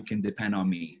means you can depend on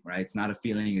me, right? It's not a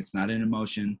feeling, it's not an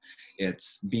emotion,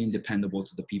 it's being dependable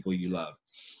to the people you love.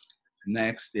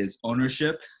 Next is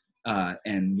ownership.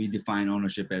 And we define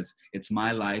ownership as it's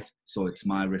my life, so it's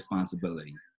my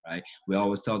responsibility, right? We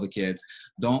always tell the kids,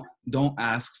 don't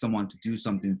ask someone to do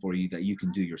something for you that you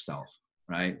can do yourself,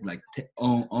 right? Like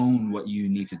own what you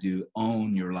need to do,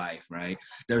 own your life, right?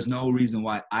 There's no reason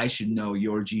why I should know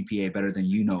your GPA better than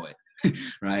you know it,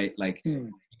 right? Like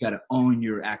you got to own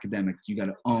your academics, you got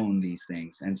to own these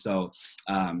things. And so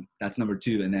that's number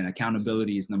 2. And then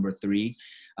accountability is number 3.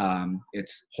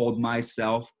 It's hold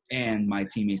myself and my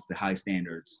teammates to high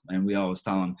standards. And we always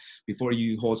tell them, before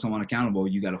you hold someone accountable,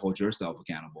 you got to hold yourself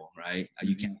accountable, right?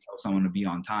 You can't tell someone to be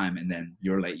on time and then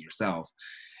you're late yourself.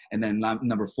 And then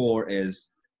number 4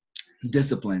 is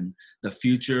discipline. The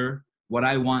future, what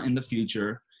I want in the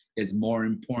future is more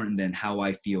important than how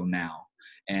I feel now.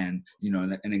 And,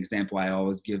 an example I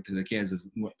always give to the kids is,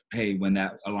 hey, when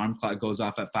that alarm clock goes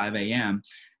off at 5 a.m.,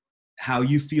 how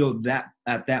you feel that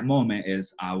at that moment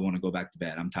is, I want to go back to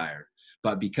bed, I'm tired.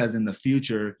 But because in the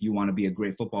future, you want to be a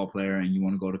great football player and you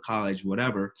want to go to college,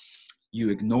 whatever, you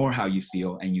ignore how you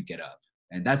feel and you get up.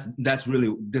 And that's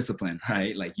really discipline,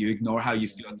 right? Like you ignore how you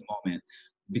feel at the moment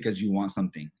because you want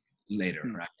something later,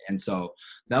 right? And so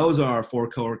those are our 4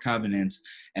 core covenants.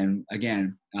 And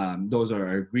again, those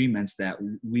are agreements that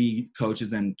we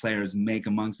coaches and players make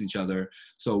amongst each other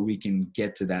so we can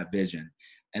get to that vision.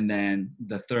 And then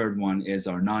the third one is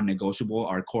our non-negotiable,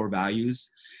 our core values.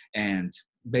 And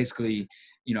basically,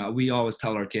 we always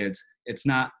tell our kids,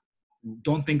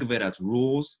 don't think of it as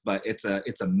rules, but it's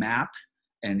a map.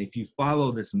 And if you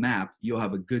follow this map, you'll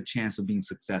have a good chance of being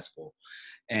successful.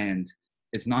 And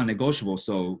it's non-negotiable.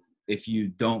 So if you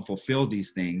don't fulfill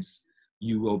these things,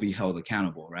 you will be held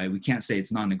accountable, right? We can't say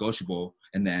it's non-negotiable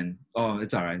and then, oh,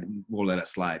 it's all right, we'll let it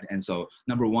slide. And so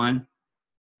number 1,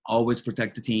 always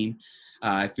protect the team.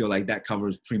 I feel like that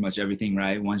covers pretty much everything,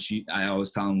 right? I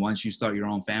always tell them, once you start your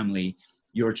own family,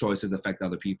 your choices affect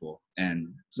other people. And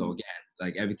so again,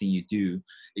 like everything you do,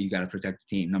 you got to protect the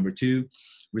team. Number 2,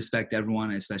 respect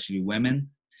everyone, especially women.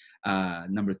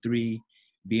 Number 3,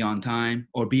 be on time,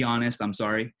 or be honest, I'm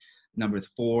sorry. Number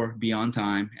 4, be on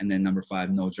time. And then number 5,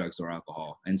 no drugs or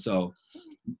alcohol. And so,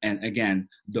 and again,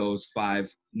 those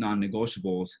 5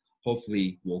 non-negotiables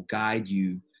hopefully will guide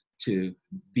you to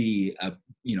be a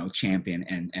champion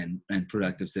and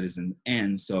productive citizen.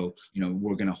 And so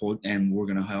we're gonna hold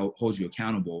you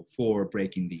accountable for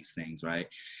breaking these things, right?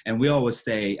 And we always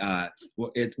say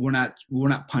we're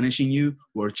not punishing you,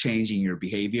 we're changing your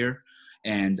behavior.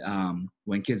 And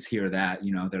when kids hear that,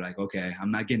 they're like, okay, I'm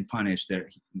not getting punished. They're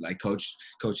like, coach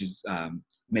is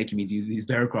making me do these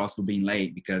bear crawls for being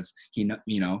late because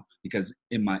because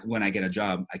when I get a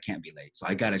job, I can't be late. So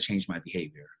I got to change my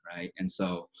behavior. Right. And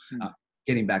so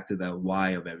getting back to the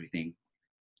why of everything,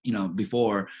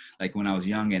 before, like when I was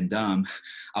young and dumb,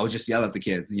 I would just yell at the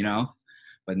kid,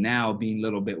 but now being a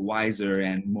little bit wiser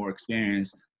and more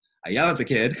experienced, I yell at the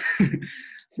kid,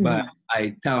 but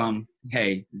I tell them,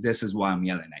 hey, this is why I'm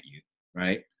yelling at you.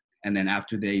 Right. And then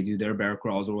after they do their bear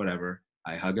crawls or whatever,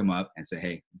 I hug them up and say,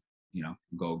 hey,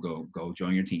 go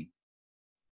join your team.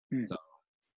 So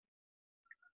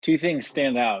 2 things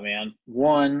stand out, man.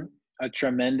 1, a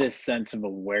tremendous sense of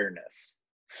awareness,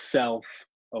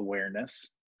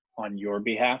 self-awareness on your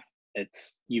behalf.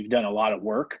 You've done a lot of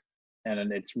work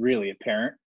and it's really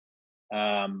apparent.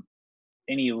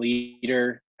 Any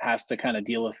leader has to kind of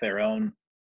deal with their own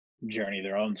journey,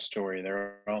 their own story,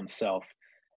 their own self,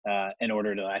 in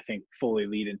order to, I think, fully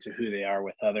lead into who they are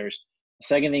with others. The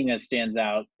second thing that stands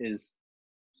out is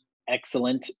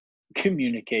excellent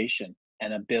communication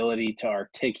and ability to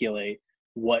articulate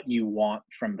what you want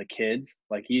from the kids.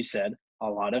 Like you said, a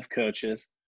lot of coaches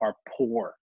are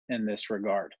poor in this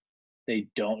regard. They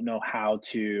don't know how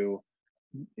to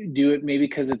do it, maybe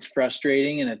because it's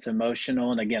frustrating and it's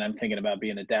emotional. And again, I'm thinking about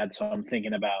being a dad, so I'm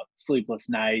thinking about sleepless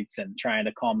nights and trying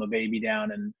to calm a baby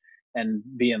down and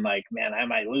being like, man, I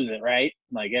might lose it, right?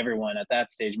 Like everyone at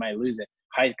that stage might lose it.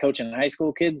 Coaching high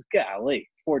school kids, golly,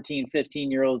 14,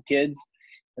 15-year-old kids,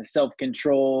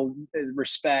 self-control,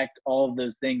 respect, all of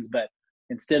those things. But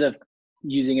instead of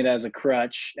using it as a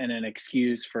crutch and an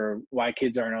excuse for why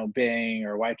kids aren't obeying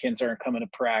or why kids aren't coming to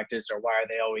practice or why are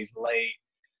they always late,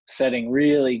 setting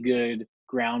really good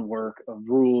groundwork of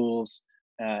rules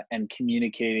and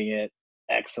communicating it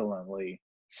excellently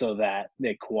so that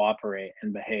they cooperate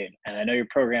and behave. And I know your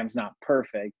program's not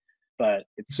perfect, but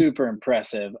it's super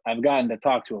impressive. I've gotten to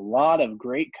talk to a lot of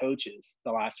great coaches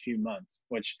the last few months,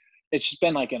 which it's just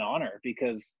been like an honor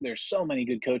because there's so many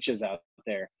good coaches out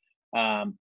there.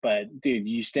 But dude,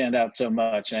 you stand out so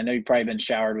much. And I know you've probably been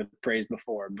showered with praise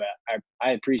before, but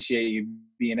I appreciate you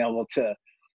being able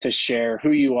to share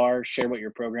who you are, share what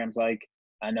your program's like.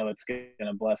 I know it's going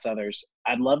to bless others.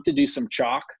 I'd love to do some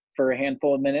chalk for a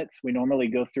handful of minutes. We normally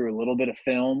go through a little bit of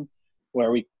film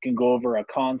where we can go over a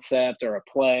concept or a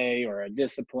play or a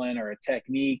discipline or a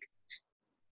technique.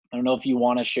 I don't know if you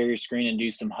want to share your screen and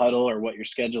do some huddle or what your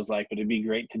schedule's like, but it'd be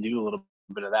great to do a little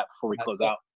bit of that before we close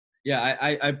out. Yeah,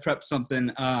 I prepped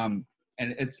something, and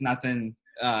it's nothing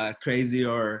crazy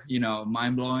or,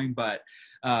 mind-blowing, but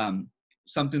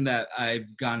something that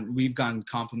we've gotten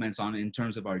compliments on in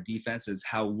terms of our defense is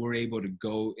how we're able to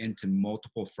go into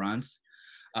multiple fronts.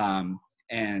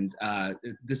 And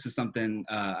this is something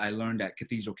I learned at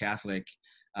Cathedral Catholic.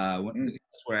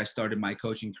 That's where I started my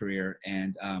coaching career,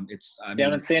 and it's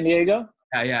down in San Diego.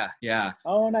 Yeah.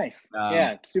 Oh, nice.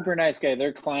 Yeah, super nice guy.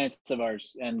 They're clients of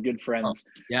ours and good friends.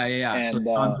 Yeah. And, so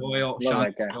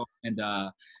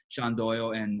Sean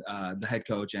Doyle and the head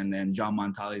coach, and then John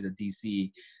Montali, the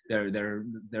DC.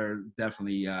 They're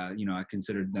definitely I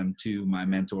consider them two my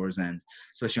mentors, and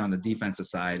especially on the defensive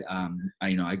side,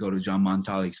 I go to John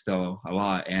Montali still a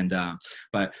lot, and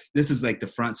but this is like the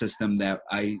front system that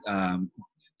I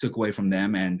took away from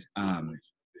them, and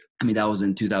that was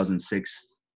in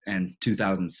 2006 and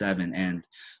 2007, and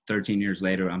 13 years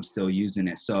later I'm still using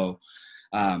it. So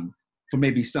for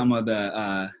maybe some of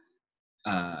the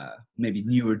maybe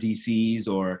newer DCs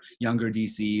or younger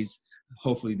DCs,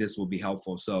 hopefully this will be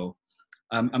helpful. So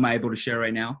am I able to share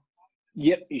right now?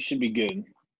 Yep, you should be good.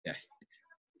 Yeah.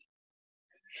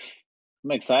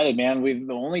 I'm excited, man.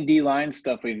 The only D-line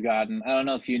stuff we've gotten, I don't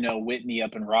know if you know Whitney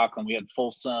up in Rockland. We had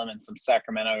Folsom and some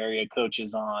Sacramento area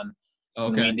coaches on.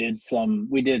 Okay. And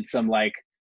we did some like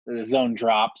the zone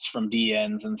drops from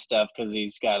DNs and stuff because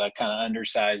he's got a kind of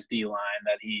undersized D-line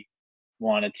that he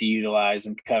wanted to utilize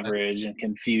in coverage and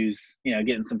confuse,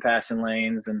 getting some passing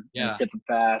lanes and tip a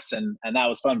pass. And that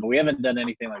was fun, but we haven't done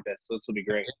anything like this. So this will be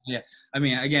great. Yeah.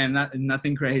 Again,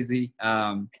 nothing crazy.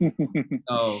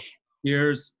 So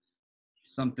here's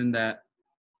something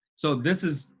so this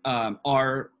is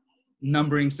our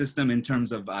numbering system in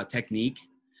terms of technique,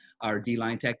 our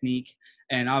D-line technique.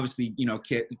 And obviously,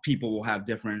 people will have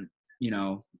different,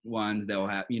 ones. They'll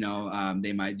have,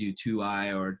 they might do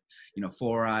 2i or,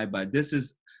 4i, but this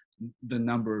is the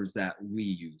numbers that we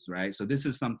use, right? So this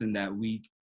is something that we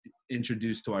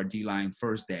introduced to our D-line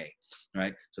first day,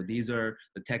 right? So these are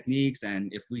the techniques.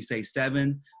 And if we say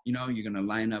 7, you're going to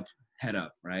line up head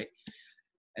up, right?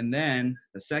 And then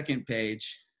the second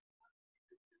page,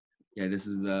 this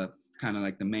is the kind of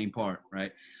like the main part,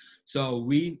 right? So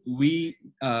we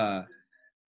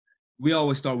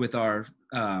always start with our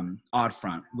odd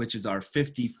front, which is our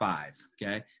 55,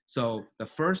 okay? So the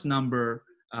first number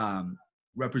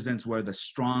represents where the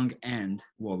strong end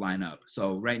will line up.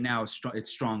 So right now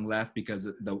it's strong left because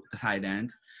of the tight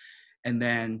end, and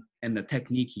the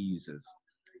technique he uses.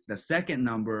 The second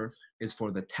number is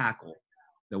for the tackle,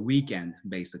 the weak end,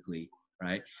 basically,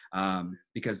 right?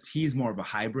 Because he's more of a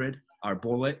hybrid. Our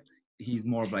bullet, he's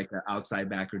more of like an outside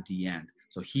back or D end.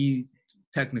 So he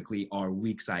technically our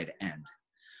weak side end,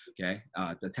 okay,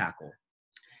 the tackle.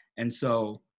 And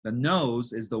so the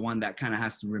nose is the one that kind of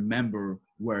has to remember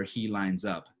where he lines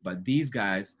up. But these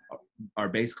guys are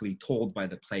basically told by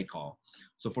the play call.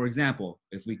 So for example,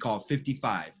 if we call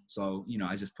 55, so,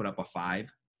 I just put up a 5,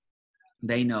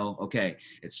 they know, okay,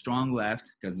 it's strong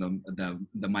left because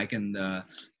the mic and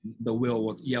the wheel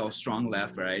will yell strong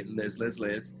left, right?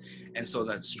 Liz. And so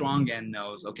that strong end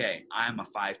knows, okay, I'm a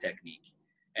 5 technique.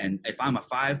 And if I'm a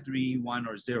 5, 3, 1,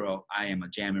 or 0, I am a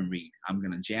jam and read. I'm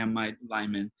going to jam my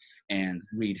lineman and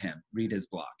read his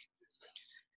block.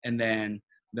 And then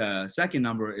the second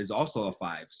number is also a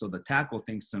 5. So the tackle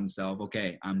thinks to himself,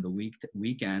 okay, I'm the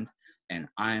weak end and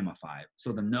I am a 5.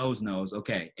 So the nose knows,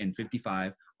 okay, in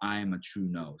 55, I am a true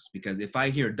nose. Because if I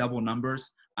hear double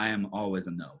numbers, I am always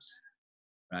a nose,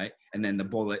 right? And then the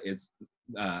bullet is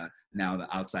now the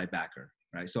outside backer,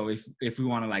 right? So if we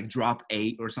want to like drop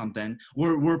 8 or something,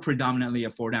 we're predominantly a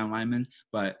 4-down lineman,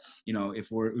 but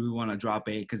if we want to drop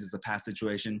 8 because it's a pass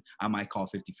situation, I might call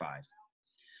 55.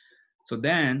 So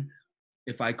then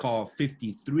if I call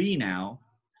 53 now,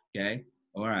 okay,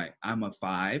 all right, I'm a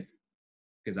 5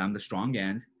 because I'm the strong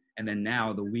end. And then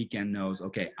now the weak end knows,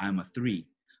 okay, I'm a 3.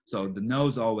 So the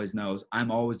nose always knows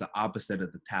I'm always the opposite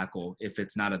of the tackle if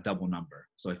it's not a double number.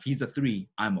 So if he's a 3,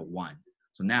 I'm a 1.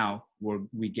 So now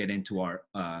we get into our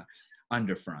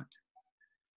under front.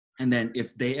 And then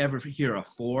if they ever hear a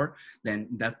 4, then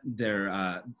that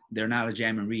they're not a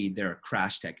jam and read, they're a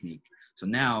crash technique. So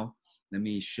now let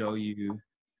me show you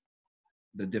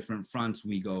the different fronts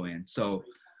we go in. So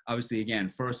obviously, again,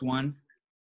 first one,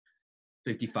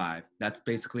 55. That's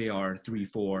basically our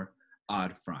 3-4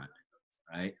 odd front,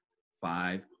 right?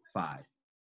 5-5.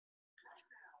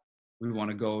 We want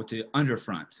to go to under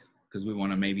front because we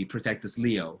want to maybe protect this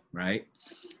Leo, right?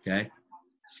 Okay,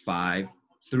 it's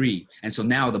 5-3. And so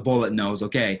now the bullet knows,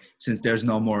 okay, since there's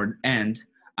no more end,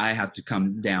 I have to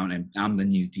come down and I'm the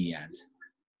new D end.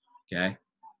 Okay.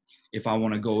 If I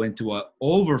want to go into a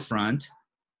over front,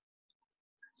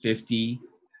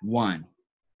 51.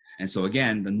 And so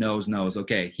again, the nose knows,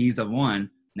 okay, he's a 1,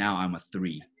 now I'm a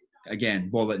 3. Again,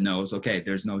 bullet knows, okay,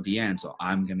 there's no D end, so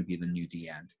I'm going to be the new D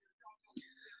end.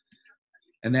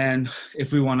 And then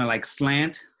if we want to like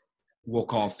slant, we'll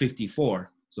call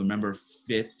 54. So remember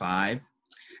 5.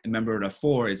 And remember the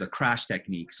 4 is a crash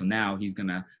technique. So now he's going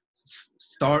to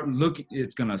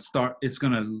it's going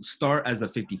to start as a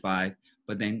 55,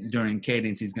 but then during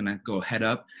cadence, he's going to go head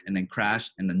up and then crash,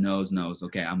 and the nose knows,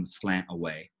 okay, I'm slant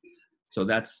away. So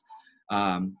that's,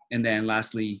 and then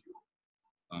lastly,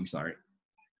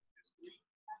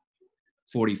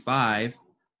 45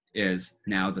 is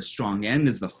now the strong end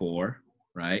is the 4,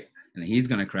 right? And he's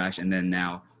going to crash, and then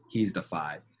now he's the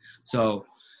 5. So,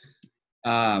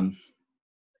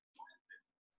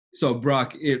 so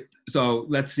Brock, so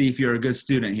let's see if you're a good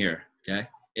student here, okay?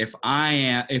 If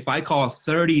I call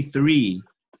 33,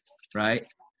 right?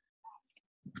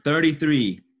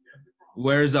 33,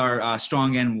 where's our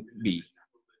strong end be?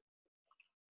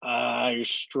 Your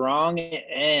strong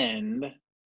end.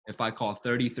 If I call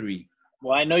 33.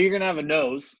 Well, I know you're going to have a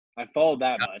nose. I followed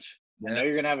that Yep. much. Yep. I know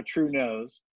you're going to have a true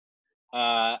nose.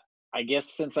 I guess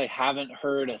since I haven't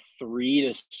heard a 3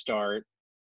 to start,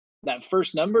 that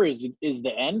first number is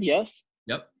the end, yes?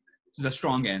 Yep. So the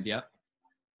strong end, yep.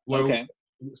 Okay.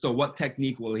 So what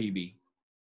technique will he be?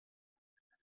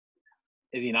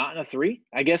 Is he not in a 3?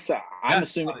 I guess I'm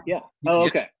assuming. Yeah. Yeah. Oh,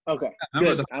 okay. Okay.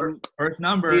 Remember good. the first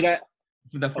number. Dude,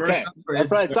 the first number That's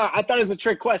is. what I thought. I thought it was a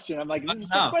trick question. I'm like, is this a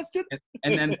trick question?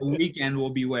 And then the weekend will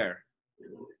be where?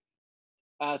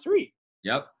 3.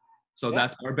 Yep. So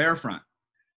that's our bear front.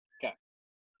 Okay.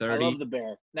 30. I love the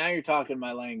bear. Now you're talking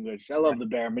my language. I love the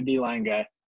bear. I'm a D-line guy.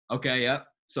 Okay. Yep.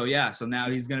 So so now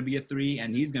he's going to be a 3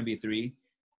 and he's going to be a 3.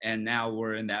 And now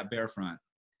we're in that bear front.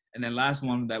 And then last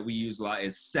one that we use a lot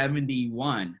is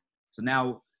 71. So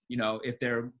now, if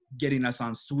they're getting us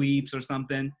on sweeps or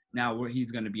something, now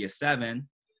he's going to be a 7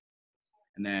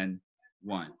 and then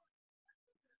 1.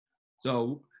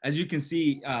 So as you can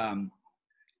see,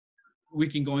 we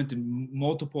can go into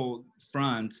multiple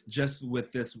fronts just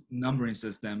with this numbering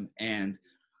system. And,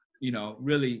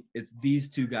 really it's these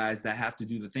two guys that have to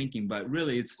do the thinking, but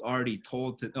really it's already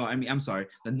told to,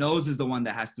 the nose is the one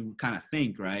that has to kind of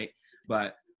think, right?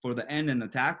 But for the end and the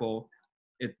tackle,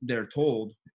 they're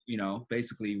told,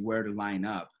 basically where to line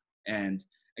up. And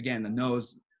again, the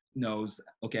nose knows,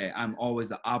 okay, I'm always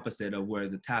the opposite of where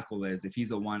the tackle is. If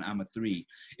he's a 1, I'm a 3.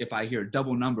 If I hear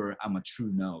double number, I'm a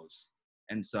true nose.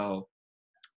 And so,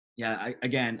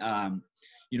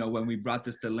 when we brought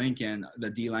this to Lincoln, the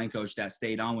D-line coach that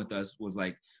stayed on with us was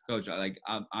like, Coach,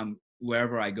 I'm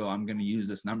wherever I go, I'm going to use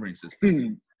this numbering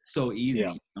system. So easy.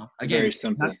 Yeah. Again, very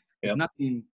simple. It's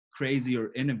nothing crazy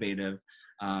or innovative,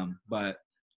 but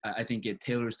I think it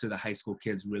tailors to the high school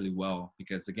kids really well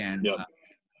because, again,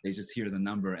 they just hear the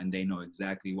number and they know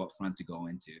exactly what front to go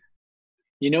into.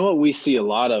 What we see a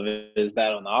lot of is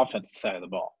that on the offensive side of the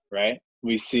ball, right?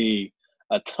 We see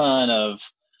a ton of,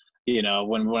 when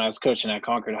I was coaching at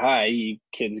Concord High,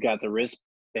 kids got the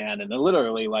wristband and they're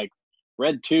literally like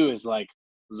red 2 is like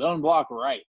zone block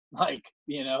right. Like,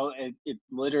 it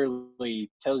literally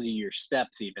tells you your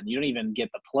steps even. You don't even get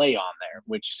the play on there,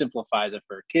 which simplifies it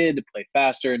for a kid to play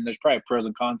faster. And there's probably pros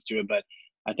and cons to it, but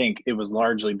I think it was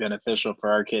largely beneficial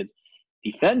for our kids.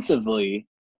 Defensively,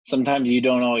 sometimes you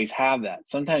don't always have that.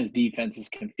 Sometimes defenses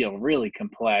can feel really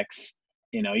complex,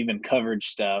 even coverage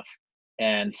stuff.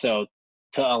 And so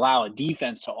to allow a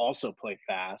defense to also play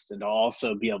fast and to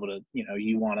also be able to,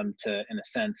 you want them to, in a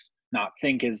sense, not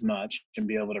think as much and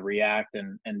be able to react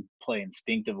and play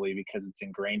instinctively because it's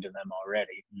ingrained in them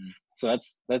already. So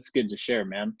that's good to share,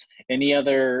 man. Any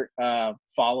other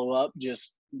follow-up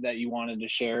just that you wanted to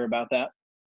share about that?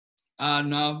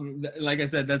 No, like I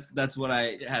said, that's what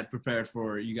I had prepared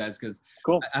for you guys, because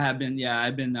Cool. I've been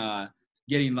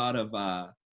getting a lot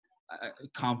of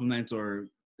compliments or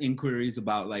inquiries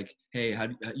about like, hey, how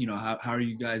are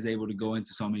you guys able to go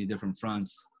into so many different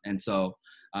fronts? And so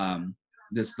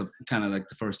this is the kind of like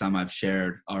the first time I've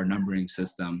shared our numbering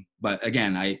system. But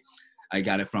again, I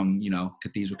got it from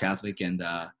Cathedral Catholic, and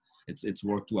it's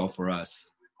worked well for us.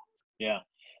 Yeah,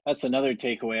 that's another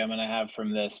takeaway I'm going to have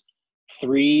from this.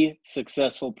 3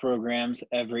 successful programs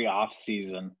every off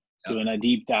season, doing a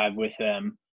deep dive with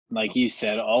them. Like you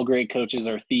said, all great coaches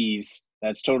are thieves.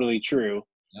 That's totally true.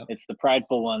 Yep. It's the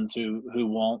prideful ones who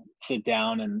won't sit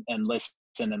down and listen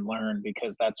and learn,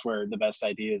 because that's where the best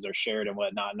ideas are shared and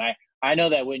whatnot. And I know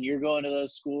that when you're going to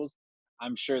those schools,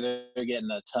 I'm sure they're getting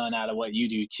a ton out of what you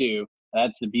do too.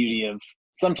 That's the beauty of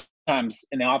sometimes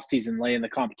in the off season, laying the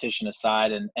competition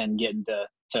aside and getting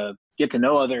to get to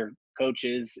know other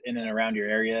coaches in and around your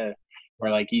area, or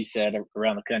like you said,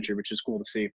 around the country, which is cool to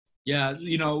see. Yeah,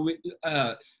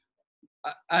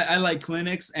 I like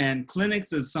clinics, and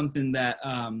clinics is something that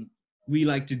we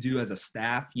like to do as a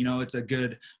staff. It's a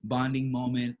good bonding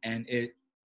moment, and it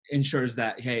ensures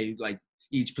that, hey, like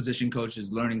each position coach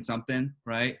is learning something,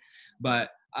 right?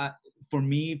 But for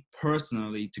me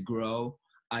personally, to grow,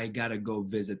 I gotta go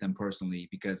visit them personally,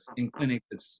 because in clinic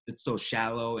it's so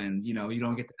shallow, and you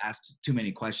don't get to ask too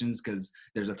many questions because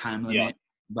there's a time limit. Yeah.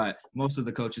 But most of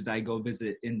the coaches I go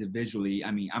visit individually,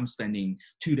 I mean, I'm spending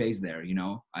 2 days there.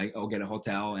 I'll get a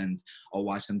hotel and I'll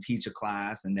watch them teach a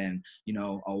class, and then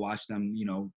I'll watch them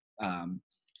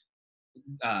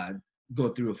go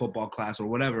through a football class or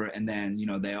whatever, and then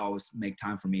they always make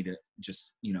time for me to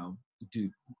just do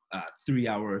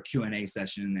 3-hour Q&A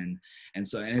session, and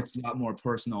so it's a lot more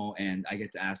personal, and I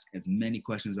get to ask as many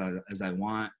questions as I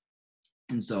want.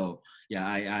 And so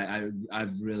yeah,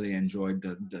 I've really enjoyed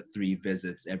the 3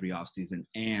 visits every off season,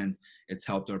 and it's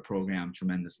helped our program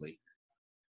tremendously.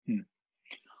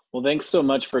 Well, thanks so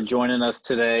much for joining us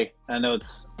today. I know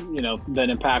it's been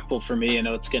impactful for me. I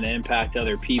know it's going to impact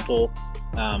other people.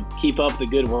 Keep up the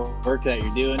good work that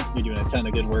you're doing. You're doing a ton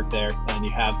of good work there, and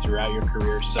you have throughout your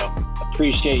career. So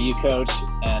appreciate you, Coach,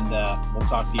 and we'll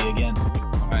talk to you again.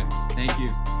 All right. Thank you.